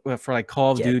even like for like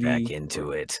Call of Duty, back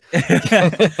into it.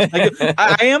 Like,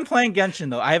 I am playing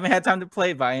Genshin though. I haven't had time to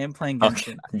play, but I am playing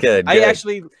Genshin. Okay, good. I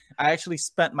actually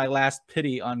spent my last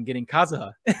pity on getting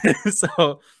Kazuha.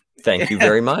 So Thank you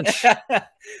very much.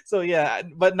 So yeah,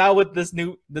 but now with this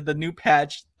the new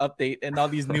patch update and all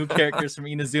these new characters from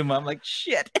Inazuma, I'm like,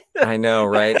 shit. I know,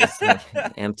 right? It's like,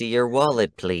 empty your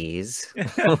wallet, please.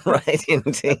 Right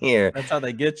into here. That's how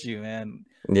they get you, man.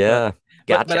 Yeah,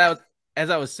 gotcha. As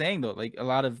I was saying though, like a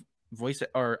lot of voice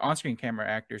or on-screen camera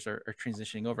actors are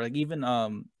transitioning over. Like even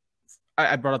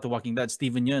I brought up The Walking Dead,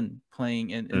 Steven Yeun playing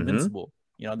in Invincible.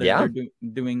 You know, they're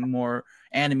doing more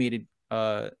animated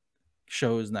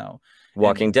shows now.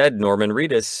 Walking Dead, Norman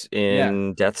Reedus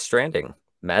in Death Stranding.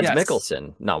 Mads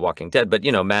Mikkelsen, not Walking Dead, but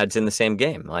you know, Mads in the same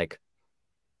game. Like,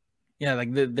 yeah, like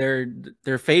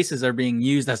their faces are being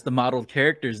used as the modeled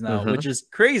characters now, which is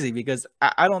crazy because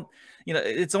I don't, you know,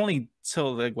 it's only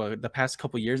till like the past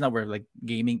couple of years now where like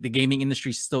the gaming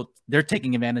industry still they're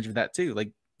taking advantage of that too.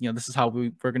 Like, you know, this is how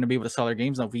we're going to be able to sell our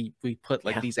games now. We put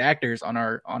like these actors on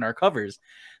our covers.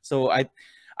 So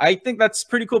I think that's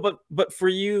pretty cool. But for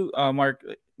you, Mark,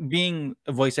 being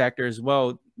a voice actor as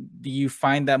well, do you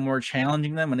find that more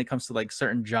challenging then when it comes to like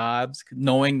certain jobs,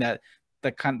 knowing that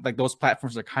kind of like those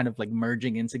platforms are kind of like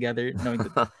merging in together, knowing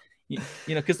that you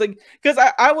know, because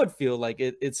I would feel like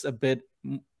it's a bit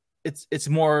it's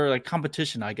more like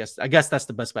competition. I guess that's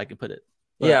the best way I could put it.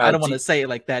 But yeah, I don't want to say it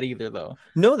like that either, though.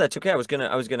 No, that's okay. I was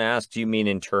gonna ask. Do you mean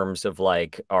in terms of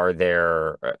like,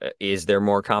 is there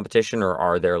more competition, or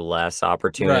are there less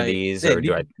opportunities, right.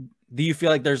 or do you feel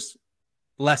like there's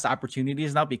less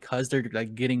opportunities now because they're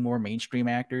like getting more mainstream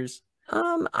actors?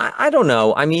 I don't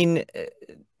know. I mean,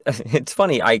 it's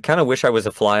funny. I kind of wish I was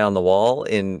a fly on the wall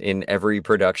in every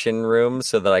production room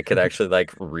so that I could actually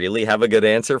like really have a good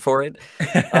answer for it.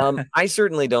 I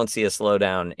certainly don't see a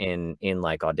slowdown in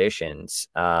like auditions.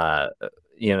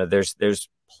 You know, there's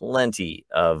plenty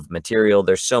of material.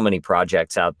 There's so many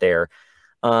projects out there.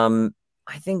 I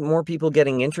think more people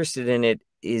getting interested in it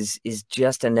is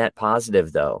just a net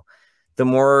positive, though. The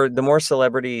more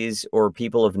celebrities or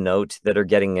people of note that are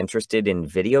getting interested in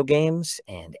video games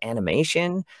and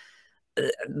animation,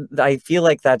 I feel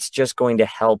like that's just going to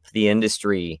help the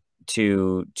industry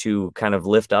to kind of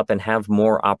lift up and have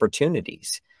more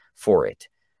opportunities for it.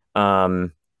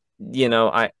 You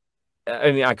know, I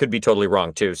mean, I could be totally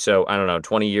wrong too. So I don't know,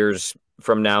 20 years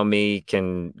from now, me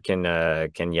can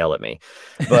yell at me,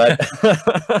 but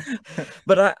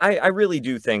but I really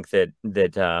do think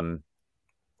that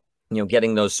you know,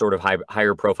 getting those sort of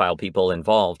higher profile people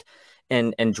involved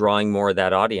and drawing more of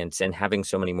that audience and having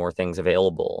so many more things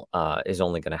available is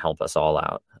only going to help us all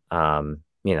out,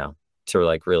 you know, to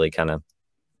like really kind of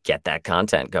get that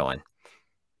content going.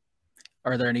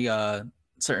 Are there any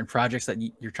certain projects that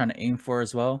you're trying to aim for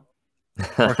as well?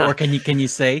 or can you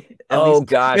say? Oh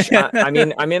gosh, I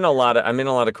mean, I'm in a lot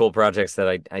of cool projects that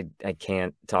I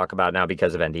can't talk about now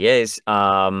because of NDAs.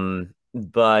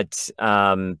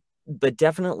 But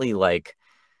definitely, like,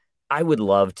 I would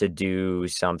love to do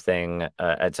something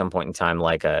at some point in time,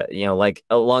 like you know, like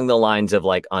along the lines of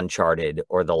like Uncharted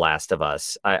or The Last of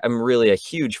Us. I'm really a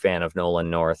huge fan of Nolan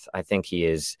North. I think he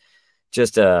is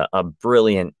just a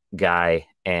brilliant guy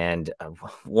and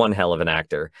one hell of an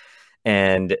actor.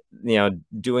 And, you know,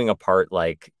 doing a part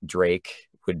like Drake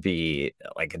would be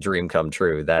like a dream come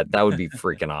true. That would be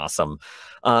freaking awesome.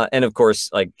 And of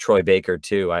course, like Troy Baker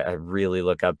too. I really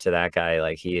look up to that guy.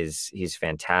 Like he's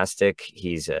fantastic.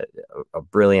 He's a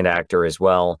brilliant actor as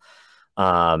well.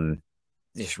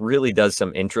 Just really does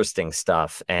some interesting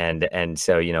stuff. And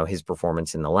so, you know, his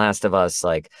performance in The Last of Us,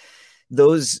 like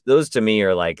those to me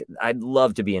are like, I'd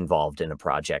love to be involved in a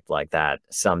project like that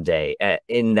someday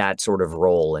in that sort of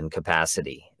role and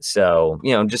capacity. So,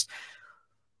 you know, just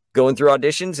going through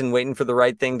auditions and waiting for the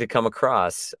right thing to come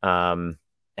across. I'm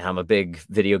a big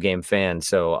video game fan,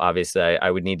 so obviously I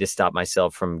would need to stop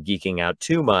myself from geeking out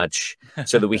too much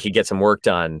so that we could get some work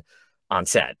done on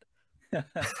set.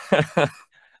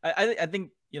 I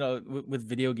think, you know, with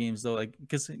video games though, like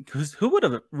because who would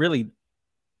have really,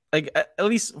 like, at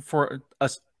least for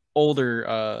us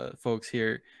older folks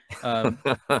here,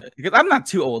 because I'm not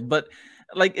too old, but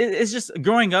like it's just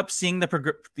growing up seeing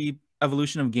the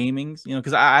evolution of gaming, you know,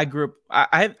 because I grew up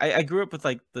I grew up with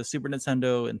like the Super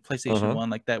Nintendo and PlayStation 1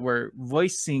 like that, where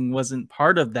voicing wasn't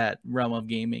part of that realm of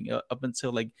gaming up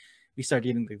until like we started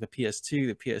getting like the PS2,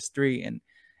 the PS3, and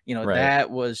you know, that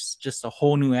was just a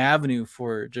whole new avenue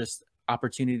for just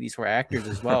opportunities for actors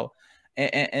as well.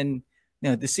 And you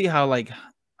know, to see how like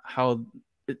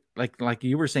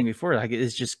you were saying before, like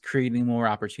it's just creating more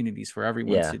opportunities for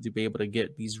everyone to be able to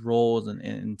get these roles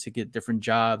and to get different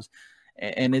jobs.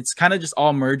 And it's kind of just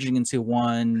all merging into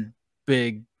one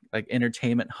big like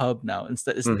entertainment hub now,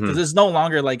 instead, because Mhm. it's no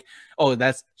longer like, oh,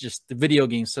 that's just the video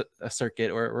game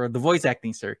circuit or the voice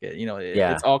acting circuit. You know,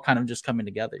 Yeah. it's all kind of just coming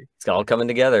together. It's all coming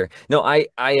together. No, I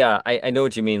know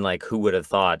what you mean. Like, who would have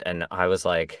thought? And I was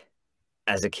like,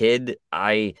 as a kid,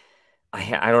 I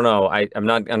don't know. I'm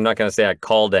not gonna say I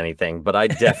called anything, but I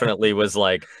definitely was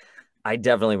like, I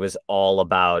definitely was all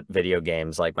about video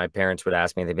games. Like, my parents would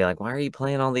ask me, they'd be like, "Why are you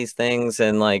playing all these things?"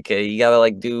 And like, you gotta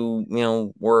like do,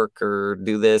 work or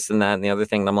do this and that and the other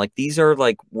thing. And I'm like, these are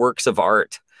like works of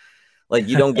art. Like,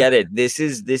 you don't get it. This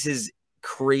is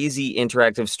crazy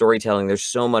interactive storytelling. There's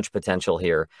so much potential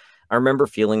here. I remember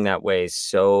feeling that way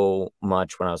so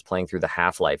much when I was playing through the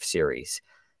Half-Life series.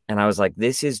 And I was like,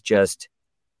 this is just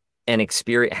an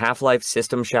experience. Half-Life,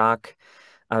 System Shock.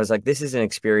 I was like, this is an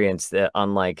experience that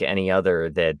unlike any other,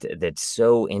 that's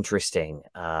so interesting.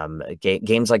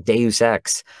 Games like Deus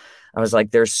Ex. I was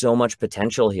like, there's so much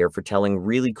potential here for telling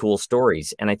really cool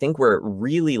stories. And I think where it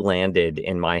really landed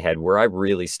in my head, where I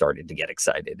really started to get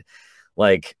excited,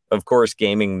 like, of course,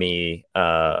 gaming me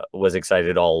was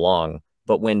excited all along.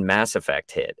 But when Mass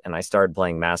Effect hit and I started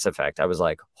playing Mass Effect, I was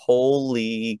like,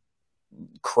 holy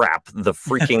crap, the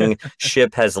freaking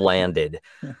ship has landed.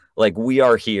 Like, we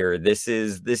are here. This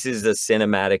is a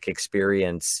cinematic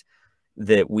experience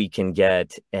that we can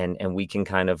get, and we can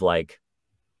kind of like,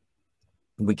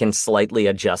 we can slightly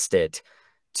adjust it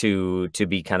to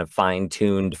be kind of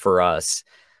fine-tuned for us.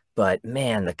 But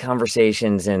man, the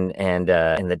conversations and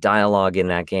the dialogue in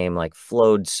that game like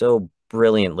flowed so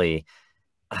brilliantly.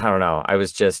 I don't know. I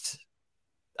was just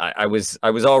I was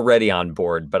already on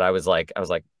board, but I was like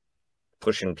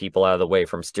pushing people out of the way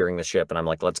from steering the ship, and I'm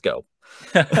like, let's go.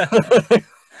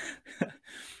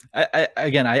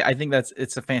 I think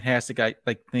it's a fantastic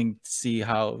like thing to see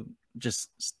how just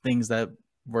things that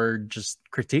were just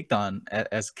critiqued on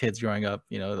as kids growing up.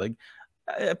 You know, like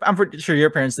I'm pretty sure your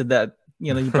parents did that.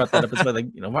 You know, you brought that up as well. Like,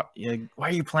 why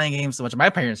are you playing games so much?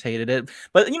 My parents hated it,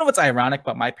 but you know what's ironic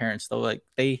about my parents though? Like,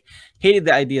 they hated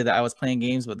the idea that I was playing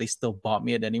games, but they still bought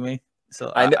me it anyway.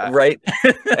 So I know, right?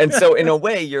 And so in a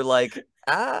way, you're like,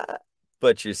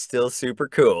 but you're still super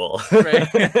cool. Right.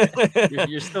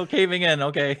 You're still caving in,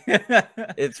 okay.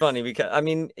 It's funny because I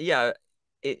mean, yeah,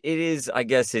 it is. I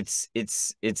guess it's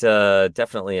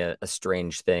definitely a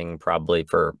strange thing, probably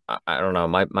for, I don't know.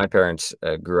 My parents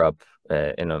grew up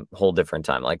in a whole different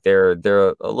time. Like, they're a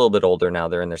little bit older now.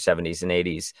 They're in their 70s and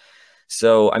 80s.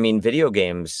 So I mean, video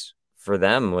games for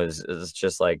them was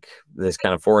just like this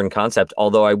kind of foreign concept.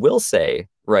 Although I will say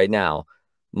right now,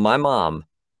 my mom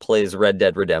plays Red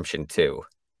Dead Redemption 2.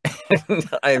 And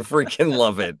I freaking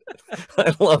love it.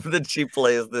 I love that she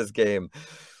plays this game,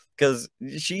 because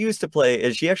she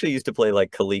actually used to play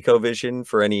like ColecoVision,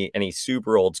 for any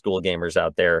super old school gamers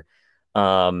out there.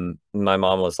 My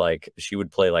mom was like, she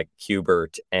would play like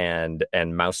Cubert and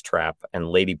Mousetrap and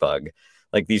Ladybug,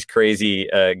 like these crazy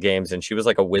games, and she was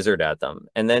like a wizard at them.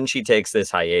 And then she takes this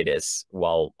hiatus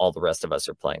while all the rest of us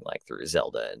are playing like through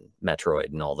Zelda and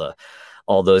Metroid and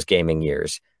all those gaming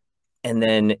years. And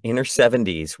then in her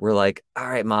 70s, we're like, all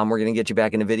right, Mom, we're going to get you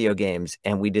back into video games.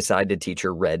 And we decide to teach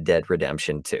her Red Dead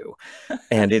Redemption 2.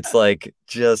 And it's like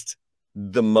just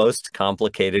the most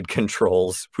complicated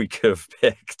controls we could have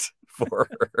picked for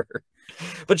her.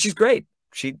 But she's great.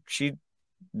 She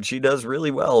does really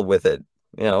well with it.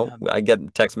 You know, I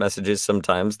get text messages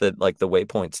sometimes that like the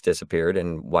waypoints disappeared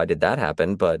and why did that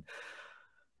happen? But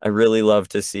I really love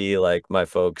to see like my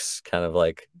folks kind of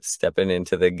like stepping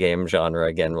into the game genre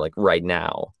again, like right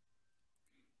now.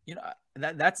 You know,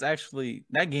 that's actually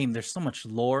that game. There's so much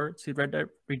lore to Red Dead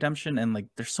Redemption, and like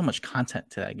there's so much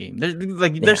content to that game.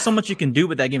 There's so much you can do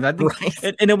with that game. I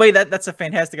think in a way that's a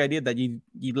fantastic idea that you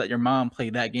let your mom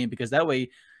play that game, because that way,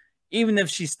 even if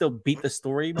she still beat the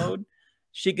story mode,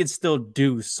 she could still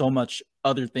do so much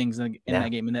other things in that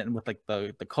game, and then with like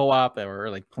the co-op or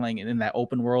like playing it in that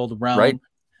open world realm. Right.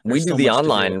 We There's do so the much to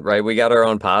do. online, right? We got our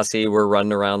own posse. We're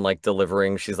running around like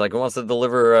delivering. She's like, who wants to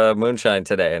deliver moonshine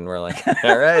today? And we're like,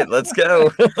 all right, let's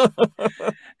go.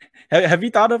 Have you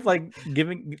thought of like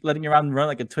letting your mom run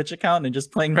like a Twitch account and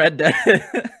just playing Red Dead?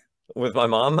 With my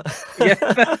mom? Yeah.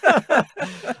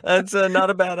 That's not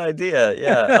a bad idea.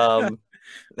 Yeah.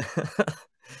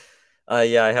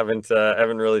 Yeah, I haven't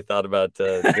really thought about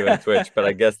doing Twitch, but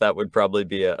I guess that would probably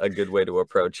be a good way to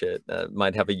approach it.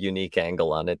 Might have a unique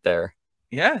angle on it there.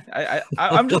 Yeah,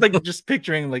 I'm just like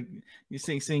picturing like you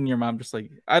seeing your mom just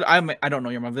like I don't know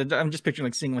your mom. I'm just picturing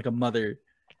like seeing like a mother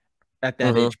at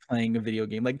that age playing a video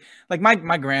game. Like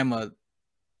my grandma,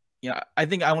 I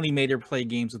think I only made her play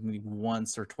games with me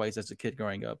once or twice as a kid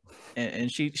growing up,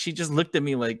 and she just looked at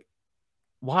me like,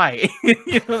 why?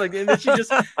 Like, and then she's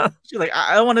like,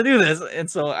 I don't want to do this. And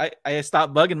so I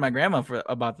stopped bugging my grandma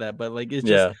about that. But like, it's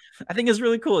just, I think it's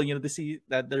really cool, to see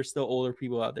that there's still older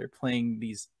people out there playing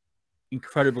these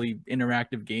incredibly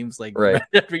interactive games like Red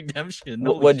Dead Redemption.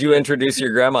 What'd you introduce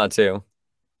your grandma to?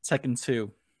 Tekken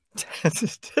 2.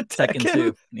 Tekken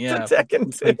 2. Yeah.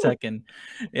 Tekken 2. Tekken.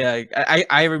 Yeah.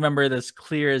 I remember this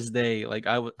clear as day. Like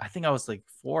I think I was like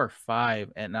 4 or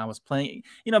 5 and I was playing,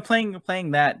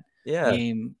 playing that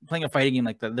game, playing a fighting game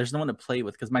like that. There's no one to play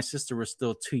with because my sister was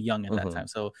still too young at that time.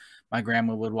 So my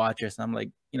grandma would watch us and I'm like,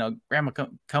 grandma,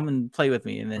 come and play with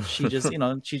me. And then she just,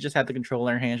 she just had the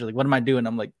controller in her hand. She's like, what am I doing?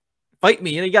 I'm like, fight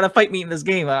me. You got to fight me in this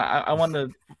game. I want to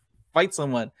fight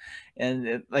someone.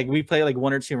 And like we play like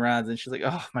 1 or 2 rounds and she's like,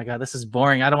 oh my god, this is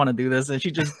boring, I don't want to do this, and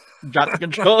she just dropped the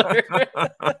controller.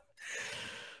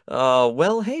 Oh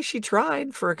well, hey, she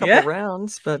tried for a couple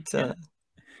rounds, but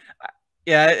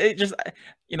it just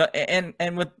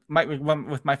and with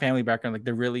my family background, like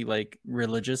they're really like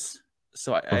religious,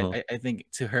 so I think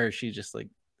to her she's just like,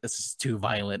 this is too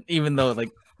violent, even though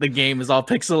like the game is all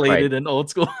pixelated and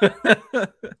old school.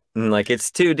 Like,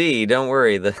 it's 2D, don't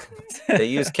worry, they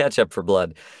use ketchup for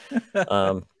blood.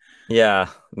 I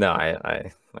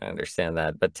understand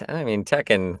that, but I mean,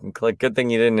 Tekken, like, good thing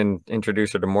you didn't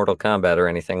introduce her to Mortal Kombat or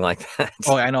anything like that.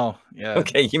 Oh, I know. Yeah.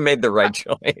 Okay, you made the right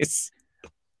choice.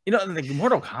 Like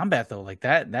Mortal Kombat though, like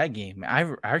that game, I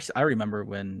remember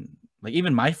when, like,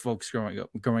 even my folks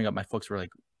growing up, my folks were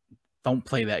like, don't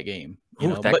play that game.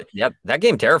 That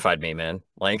game terrified me, man.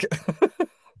 Like,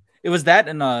 it was that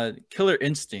and Killer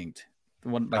Instinct.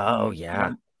 One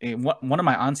of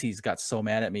my aunties got so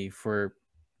mad at me for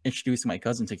introducing my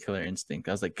cousin to Killer Instinct.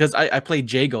 I was like, because I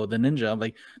played Jago the ninja. I'm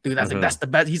like, dude, that's like, that's the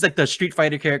best. He's like the Street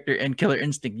Fighter character in Killer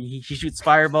Instinct. He shoots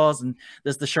fireballs and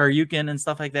does the Shoryuken and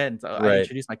stuff like that. And so I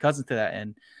introduced my cousin to that,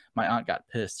 and my aunt got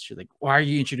pissed. She's like, why are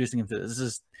you introducing him to this? This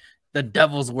is the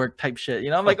devil's work type shit.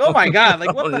 I'm like, oh my god,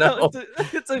 like, what the hell?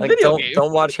 It's a like, video game.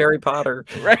 Don't watch Harry Potter.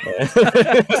 Right.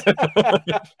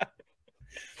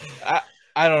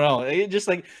 I don't know. It just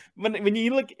like when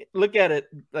you look at it,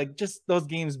 like, just those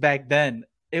games back then,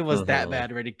 it was that bad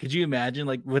already. Could you imagine,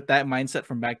 like, with that mindset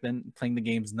from back then, playing the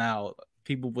games now,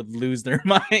 people would lose their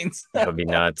minds. That would be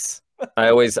nuts.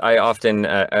 I often,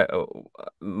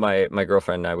 my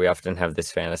girlfriend and I, we often have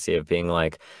this fantasy of being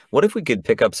like, what if we could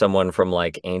pick up someone from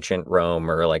like ancient Rome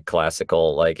or like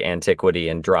classical, like antiquity,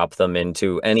 and drop them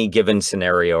into any given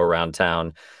scenario around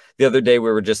town? The other day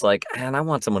we were just like, man, I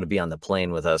want someone to be on the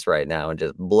plane with us right now and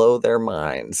just blow their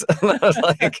minds. And I was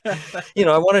like, I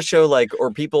want to show, like,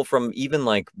 or people from even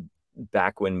like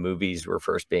back when movies were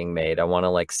first being made, I want to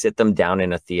like sit them down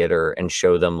in a theater and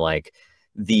show them like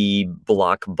the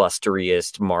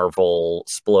blockbusteriest Marvel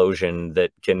explosion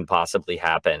that can possibly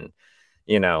happen,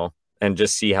 and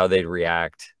just see how they'd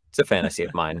react. It's a fantasy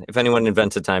of mine. If anyone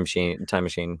invents a time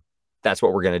machine, that's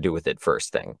what we're going to do with it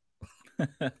first thing.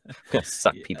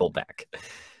 Suck people back.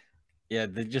 Yeah,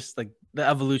 they just like the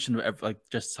evolution of like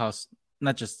just how,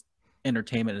 not just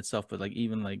entertainment itself, but like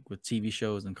even like with TV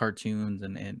shows and cartoons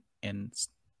and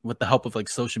with the help of like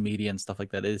social media and stuff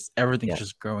like that, is everything's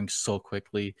just growing so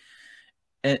quickly.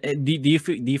 And do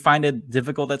you find it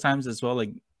difficult at times as well, like,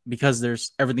 because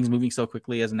everything's moving so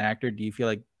quickly as an actor? Do you feel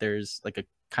like there's like a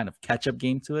kind of catch up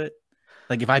game to it?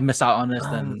 Like, if I miss out on this,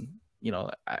 then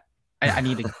I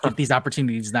need to get these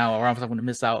opportunities now, or I'm going to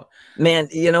miss out. Man,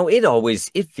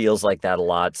 it feels like that a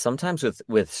lot. Sometimes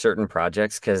with certain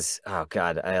projects, because, oh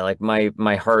God, I like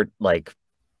my heart like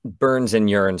burns and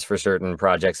yearns for certain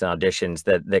projects and auditions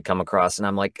that come across, and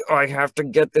I'm like, oh, I have to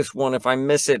get this one. If I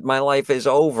miss it, my life is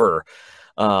over.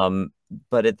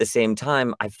 But at the same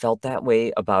time, I felt that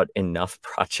way about enough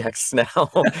projects now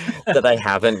that I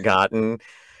haven't gotten,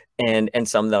 and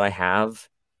some that I have,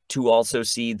 to also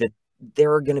see that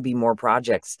there are going to be more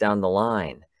projects down the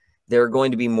line. There are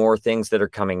going to be more things that are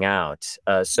coming out.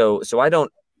 So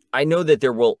I know that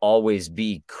there will always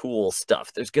be cool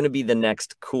stuff. There's going to be the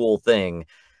next cool thing.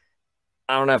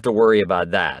 I don't have to worry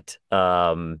about that.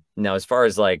 Now, as far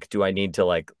as like, do I need to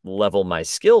like level my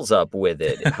skills up with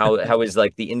it? How is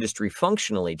like the industry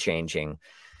functionally changing?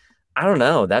 I don't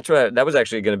know. That was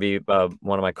actually going to be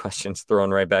one of my questions thrown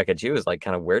right back at you, is like,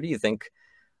 kind of, where do you think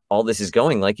all this is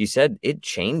going? Like you said, it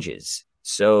changes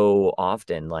so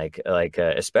often, like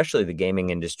especially the gaming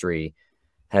industry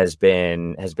has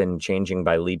been changing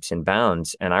by leaps and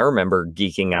bounds. And I remember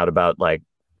geeking out about like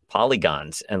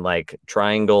polygons and like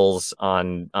triangles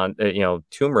on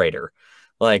Tomb Raider,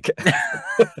 like,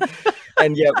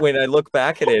 and yet when I look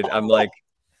back at it, I'm like,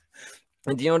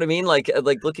 do you know what I mean? Like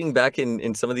looking back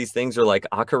in some of these things, are like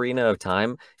Ocarina of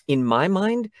Time. In my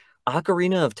mind,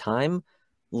 Ocarina of Time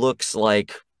looks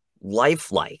like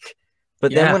lifelike.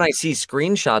 But then Yeah. when I see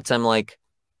screenshots, I'm like,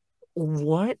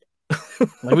 what?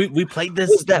 Like we played this.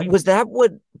 Was that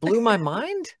what blew my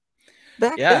mind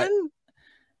back Yeah.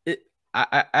 then?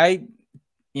 I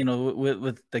you know,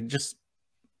 with like, just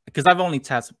because I've only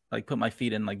put my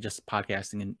feet in like just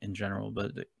podcasting in general,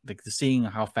 but like seeing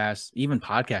how fast even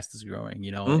podcast is growing,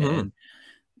 you know, and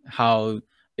how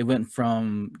it went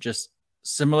from just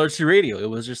similar to radio. It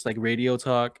was just like radio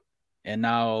talk, and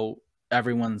now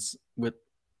everyone's with.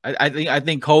 I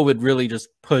think COVID really just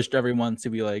pushed everyone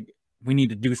to be like, we need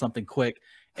to do something quick,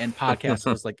 and podcast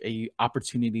was like a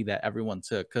opportunity that everyone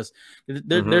took, because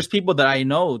there's people that I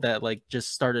know that like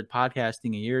just started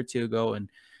podcasting a year or two ago, and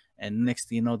next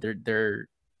thing you know,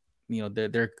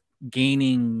 they're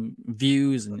gaining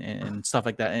views and stuff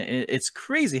like that. And it's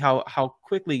crazy how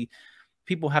quickly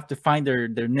people have to find their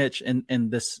niche in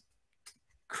this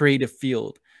creative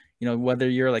field. You know, whether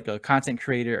you're like a content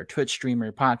creator or Twitch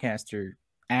streamer, podcaster,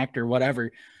 actor,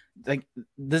 whatever, like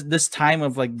this time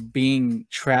of like being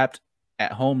trapped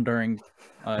at home during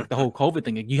the whole COVID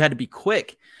thing, like, you had to be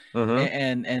quick.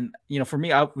 And you know, for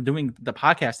me, I doing the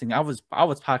podcasting, I was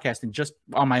podcasting just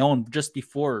on my own just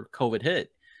before COVID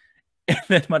hit. And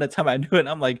then by the time I knew it,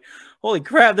 I'm like, holy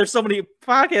crap, there's so many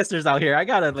podcasters out here. I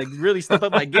gotta like really step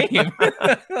up my game.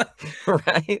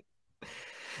 Right.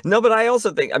 No, but I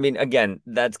also think, I mean, again,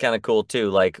 that's kind of cool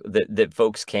too. Like that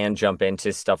folks can jump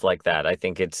into stuff like that. I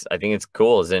think it's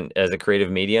cool as a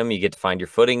creative medium. You get to find your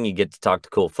footing. You get to talk to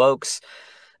cool folks.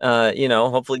 You know,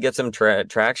 hopefully get some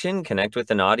traction, connect with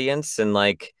an audience, and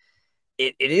like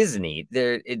it is neat.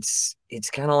 It's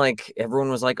kind of like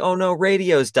everyone was like, oh no,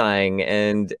 radio's dying,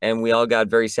 and we all got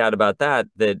very sad about that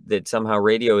somehow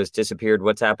radio has disappeared.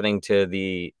 What's happening to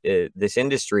this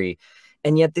industry?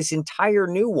 And yet this entire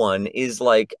new one is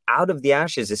like out of the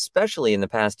ashes, especially in the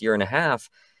past year and a half.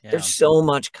 Yeah. There's so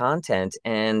much content.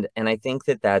 And I think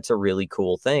that's a really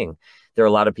cool thing. There are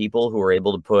a lot of people who are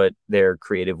able to put their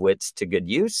creative wits to good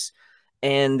use.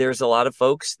 And there's a lot of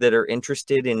folks that are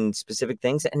interested in specific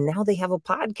things. And now they have a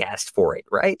podcast for it,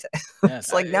 right? Yeah,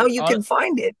 it's like now you can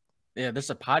find it. Yeah, there's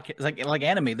a podcast, like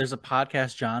anime. There's a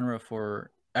podcast genre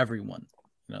for everyone.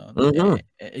 You know,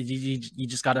 you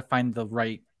just got to find the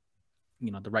right, you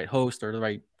know, the right host or the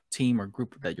right team or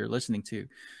group that you're listening to.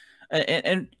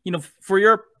 And you know, for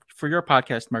your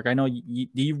podcast, Mark, I know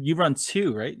you run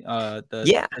two, right?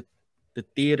 The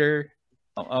theater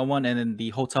one, and then the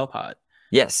hotel pod.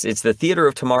 Yes, it's the Theater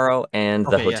of Tomorrow and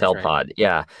the Hotel Pod. Right.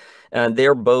 Yeah, and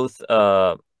they're both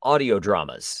audio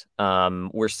dramas. I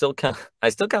still kind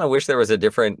of wish there was a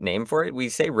different name for it. We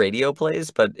say radio plays,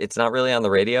 but it's not really on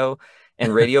the radio.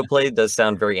 And radio play does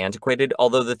sound very antiquated,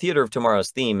 although the Theater of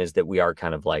Tomorrow's theme is that we are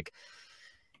kind of like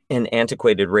an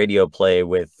antiquated radio play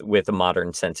with a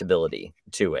modern sensibility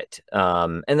to it.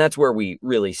 And that's where we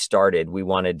really started. We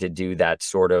wanted to do that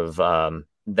sort of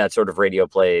radio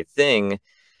play thing,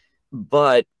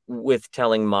 but with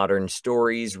telling modern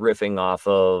stories, riffing off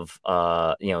of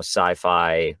you know,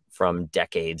 sci-fi from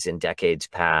decades and decades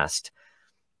past.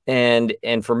 And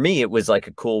for me, it was like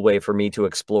a cool way for me to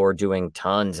explore doing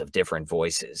tons of different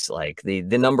voices. Like the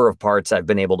number of parts I've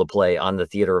been able to play on the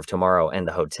Theater of Tomorrow and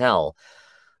the Hotel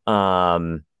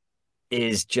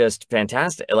is just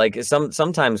fantastic. Like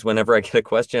sometimes whenever I get a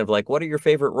question of like, what are your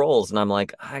favorite roles? And I'm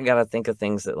like, I got to think of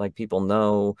things that like people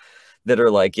know that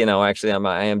are like, you know, actually on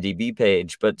my IMDb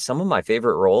page. But some of my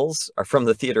favorite roles are from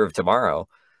the Theater of Tomorrow,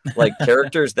 like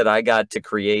characters that I got to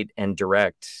create and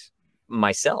direct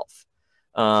myself.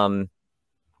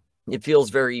 It feels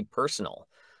very personal,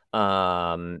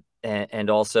 and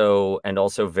also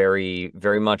very,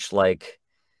 very much like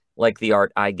the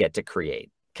art I get to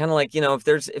create. Kind of like, you know, if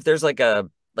there's like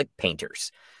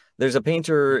painters, there's a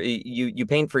painter, you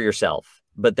paint for yourself,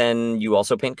 but then you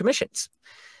also paint commissions.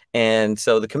 And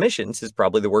so the commissions is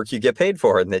probably the work you get paid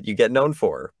for and that you get known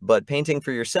for. But painting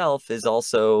for yourself is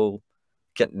also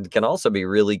can also be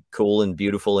really cool and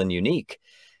beautiful and unique,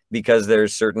 because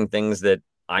there's certain things that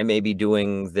I may be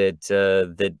doing that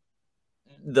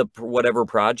the whatever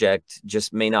project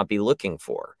just may not be looking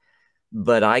for,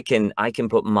 but I can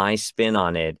put my spin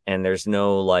on it, and there's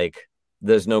no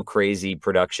crazy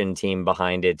production team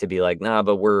behind it to be like, nah,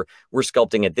 but we're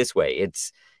sculpting it this way.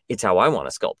 It's how I want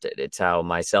to sculpt it. It's how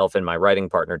myself and my writing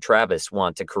partner Travis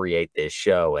want to create this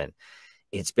show, and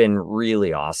it's been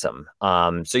really awesome.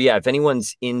 So yeah, if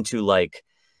anyone's into like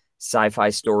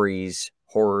sci-fi stories,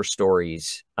 horror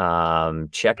stories,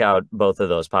 check out both of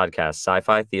those podcasts.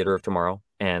 Sci-fi, Theater of Tomorrow,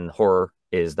 and horror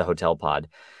is the Hotel Pod.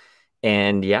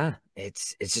 And yeah,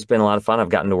 it's just been a lot of fun. I've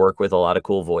gotten to work with a lot of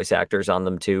cool voice actors on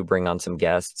them too, bring on some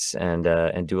guests, and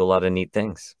do a lot of neat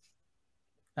things.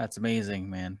 That's amazing,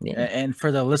 man. Yeah. And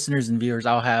for the listeners and viewers,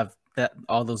 I'll have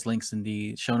all those links in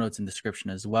the show notes and description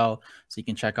as well, so you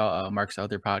can check out Mark's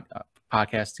other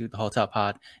podcast too, the Hotel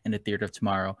Pod and the Theater of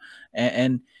Tomorrow.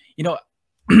 And you know,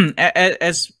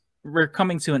 as we're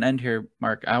coming to an end here,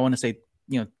 Mark, I want to say,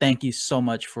 thank you so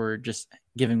much for just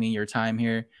giving me your time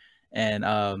here. And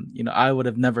I would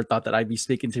have never thought that I'd be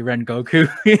speaking to Rengoku,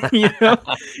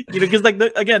 because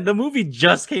again, the movie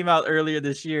just came out earlier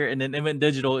this year, and then it went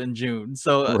digital in June.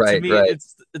 So to me,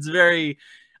 it's very,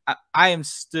 I am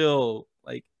still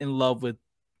like in love with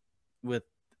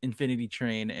Infinity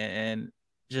Train, and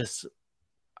just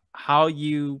how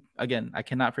you, again, I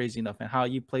cannot praise you enough, and how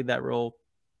you played that role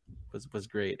was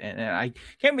great. And I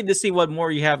can't wait to see what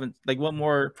more you haven't, like what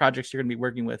more projects you're gonna be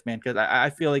working with, man, because I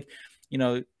feel like,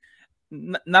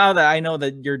 now that I know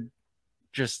that you're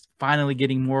just finally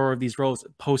getting more of these roles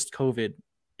post COVID,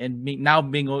 and now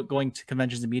going to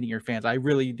conventions and meeting your fans, I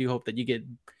really do hope that you get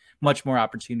much more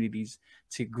opportunities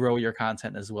to grow your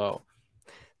content as well.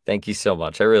 Thank you so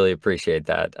much. I really appreciate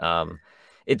that.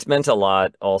 It's meant a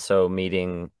lot also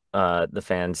meeting the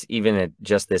fans, even at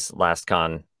just this last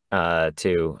con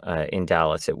too, in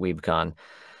Dallas at WeebCon.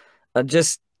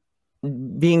 Just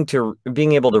being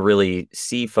able to really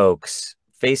see folks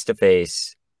face to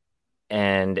face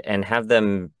and have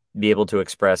them be able to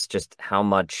express just how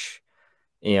much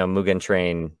Mugen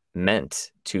Train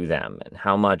meant to them, and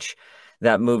how much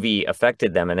that movie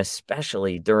affected them, and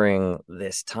especially during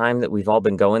this time that we've all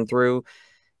been going through.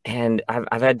 And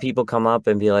I've had people come up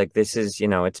and be like, this is,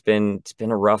 it's been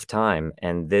a rough time,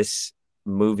 and this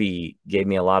movie gave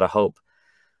me a lot of hope.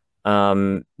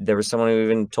 There was someone who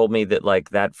even told me that,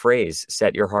 like, that phrase,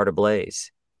 "set your heart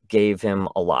ablaze," gave him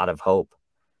a lot of hope.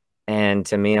 And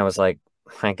to me, I was like,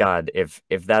 my God, if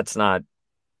that's not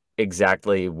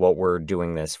exactly what we're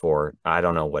doing this for, I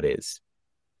don't know what is,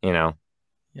 Yeah,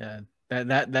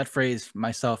 that phrase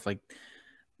myself, like,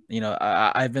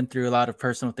 I've been through a lot of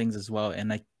personal things as well. And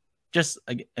like, just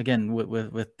again,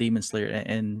 with Demon Slayer,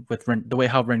 and with the way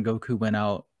how Rengoku went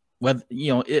out, whether,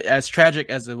 as tragic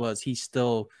as it was, he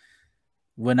still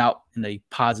went out in a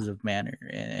positive manner.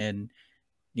 And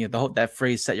that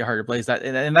phrase, "set your heart ablaze,"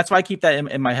 and that's why I keep that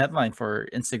in my headline for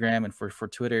Instagram and for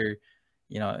Twitter.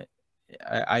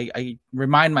 I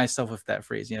remind myself of that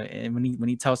phrase, and when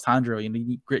he tells Tanjiro,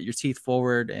 you grit your teeth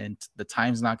forward, and the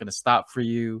time's not going to stop for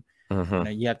you.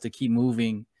 You have to keep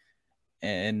moving,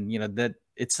 and that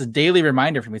it's a daily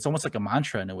reminder for me. It's almost like a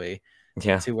mantra in a way,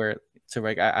 to where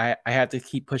I have to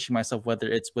keep pushing myself, whether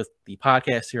it's with the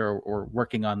podcast here or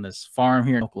working on this farm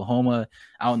here in Oklahoma,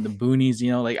 out in the boonies.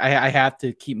 I have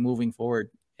to keep moving forward.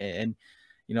 And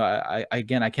I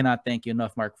cannot thank you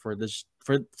enough, Mark, for this,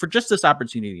 for just this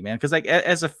opportunity, man. Because like,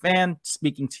 as a fan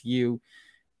speaking to you,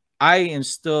 I am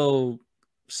still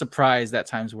surprised at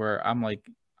times where I'm like,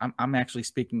 I'm actually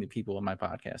speaking to people on my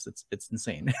podcast. It's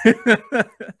insane.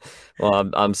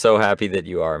 Well, I'm so happy that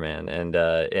you are, man. And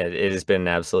it has been an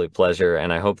absolute pleasure.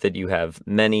 And I hope that you have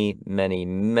many, many,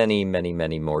 many, many,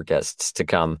 many more guests to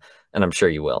come. And I'm sure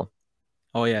you will.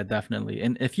 Oh yeah, definitely.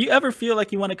 And if you ever feel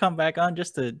like you want to come back on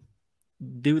just to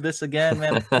do this again,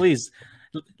 man, please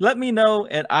let me know,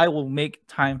 and I will make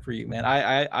time for you, man.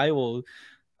 I will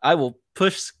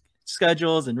push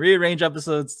schedules and rearrange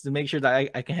episodes to make sure that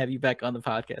I can have you back on the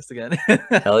podcast again.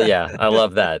 Hell yeah, I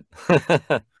love that.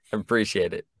 I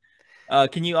appreciate it.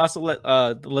 Can you also let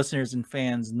the listeners and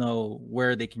fans know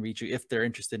where they can reach you if they're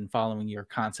interested in following your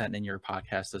content and your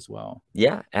podcast as well?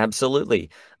 Yeah, absolutely.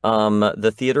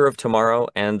 The Theater of Tomorrow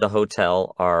and The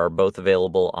Hotel are both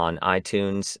available on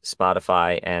iTunes,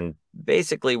 Spotify, and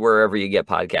basically wherever you get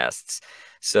podcasts.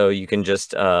 So you can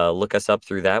just look us up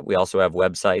through that. We also have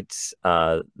websites,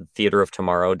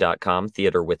 theateroftomorrow.com,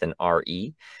 theater with an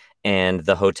R-E, and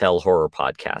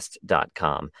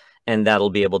thehotelhorrorpodcast.com. And that'll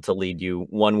be able to lead you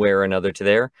one way or another to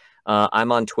there.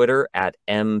 I'm on Twitter at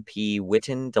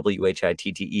mpwhitten,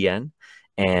 Whitten,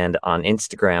 and on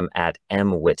Instagram at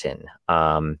mwhitten.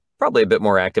 Probably a bit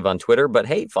more active on Twitter, but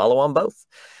hey, follow on both.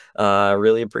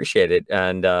 Really appreciate it.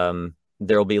 And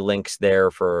there'll be links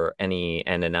there for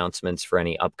and announcements for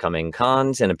any upcoming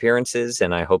cons and appearances.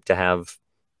 And I hope to have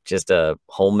just a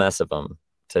whole mess of them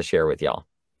to share with y'all.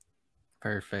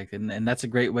 Perfect. And that's a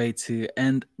great way to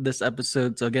end this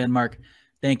episode. So again, Mark,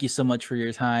 thank you so much for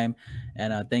your time.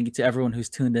 And thank you to everyone who's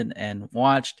tuned in and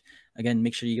watched. Again,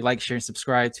 make sure you like, share, and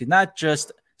subscribe to not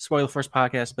just Spoiler Force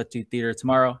Podcast, but to Theater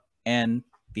Tomorrow and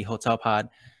the Hotel Pod.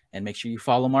 And make sure you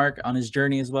follow Mark on his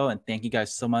journey as well. And thank you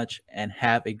guys so much, and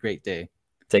have a great day.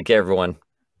 Take care, everyone.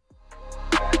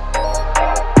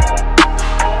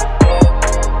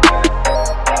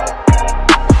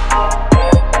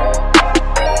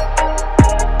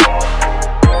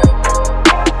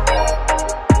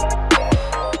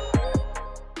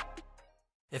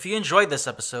 If you enjoyed this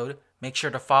episode, make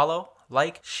sure to follow,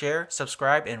 like, share,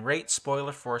 subscribe, and rate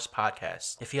Spoiler Force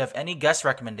Podcast. If you have any guest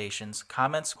recommendations,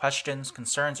 comments, questions,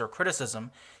 concerns, or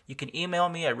criticism, you can email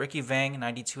me at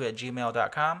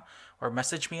rickyvang92@gmail.com or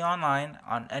message me online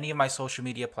on any of my social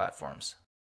media platforms.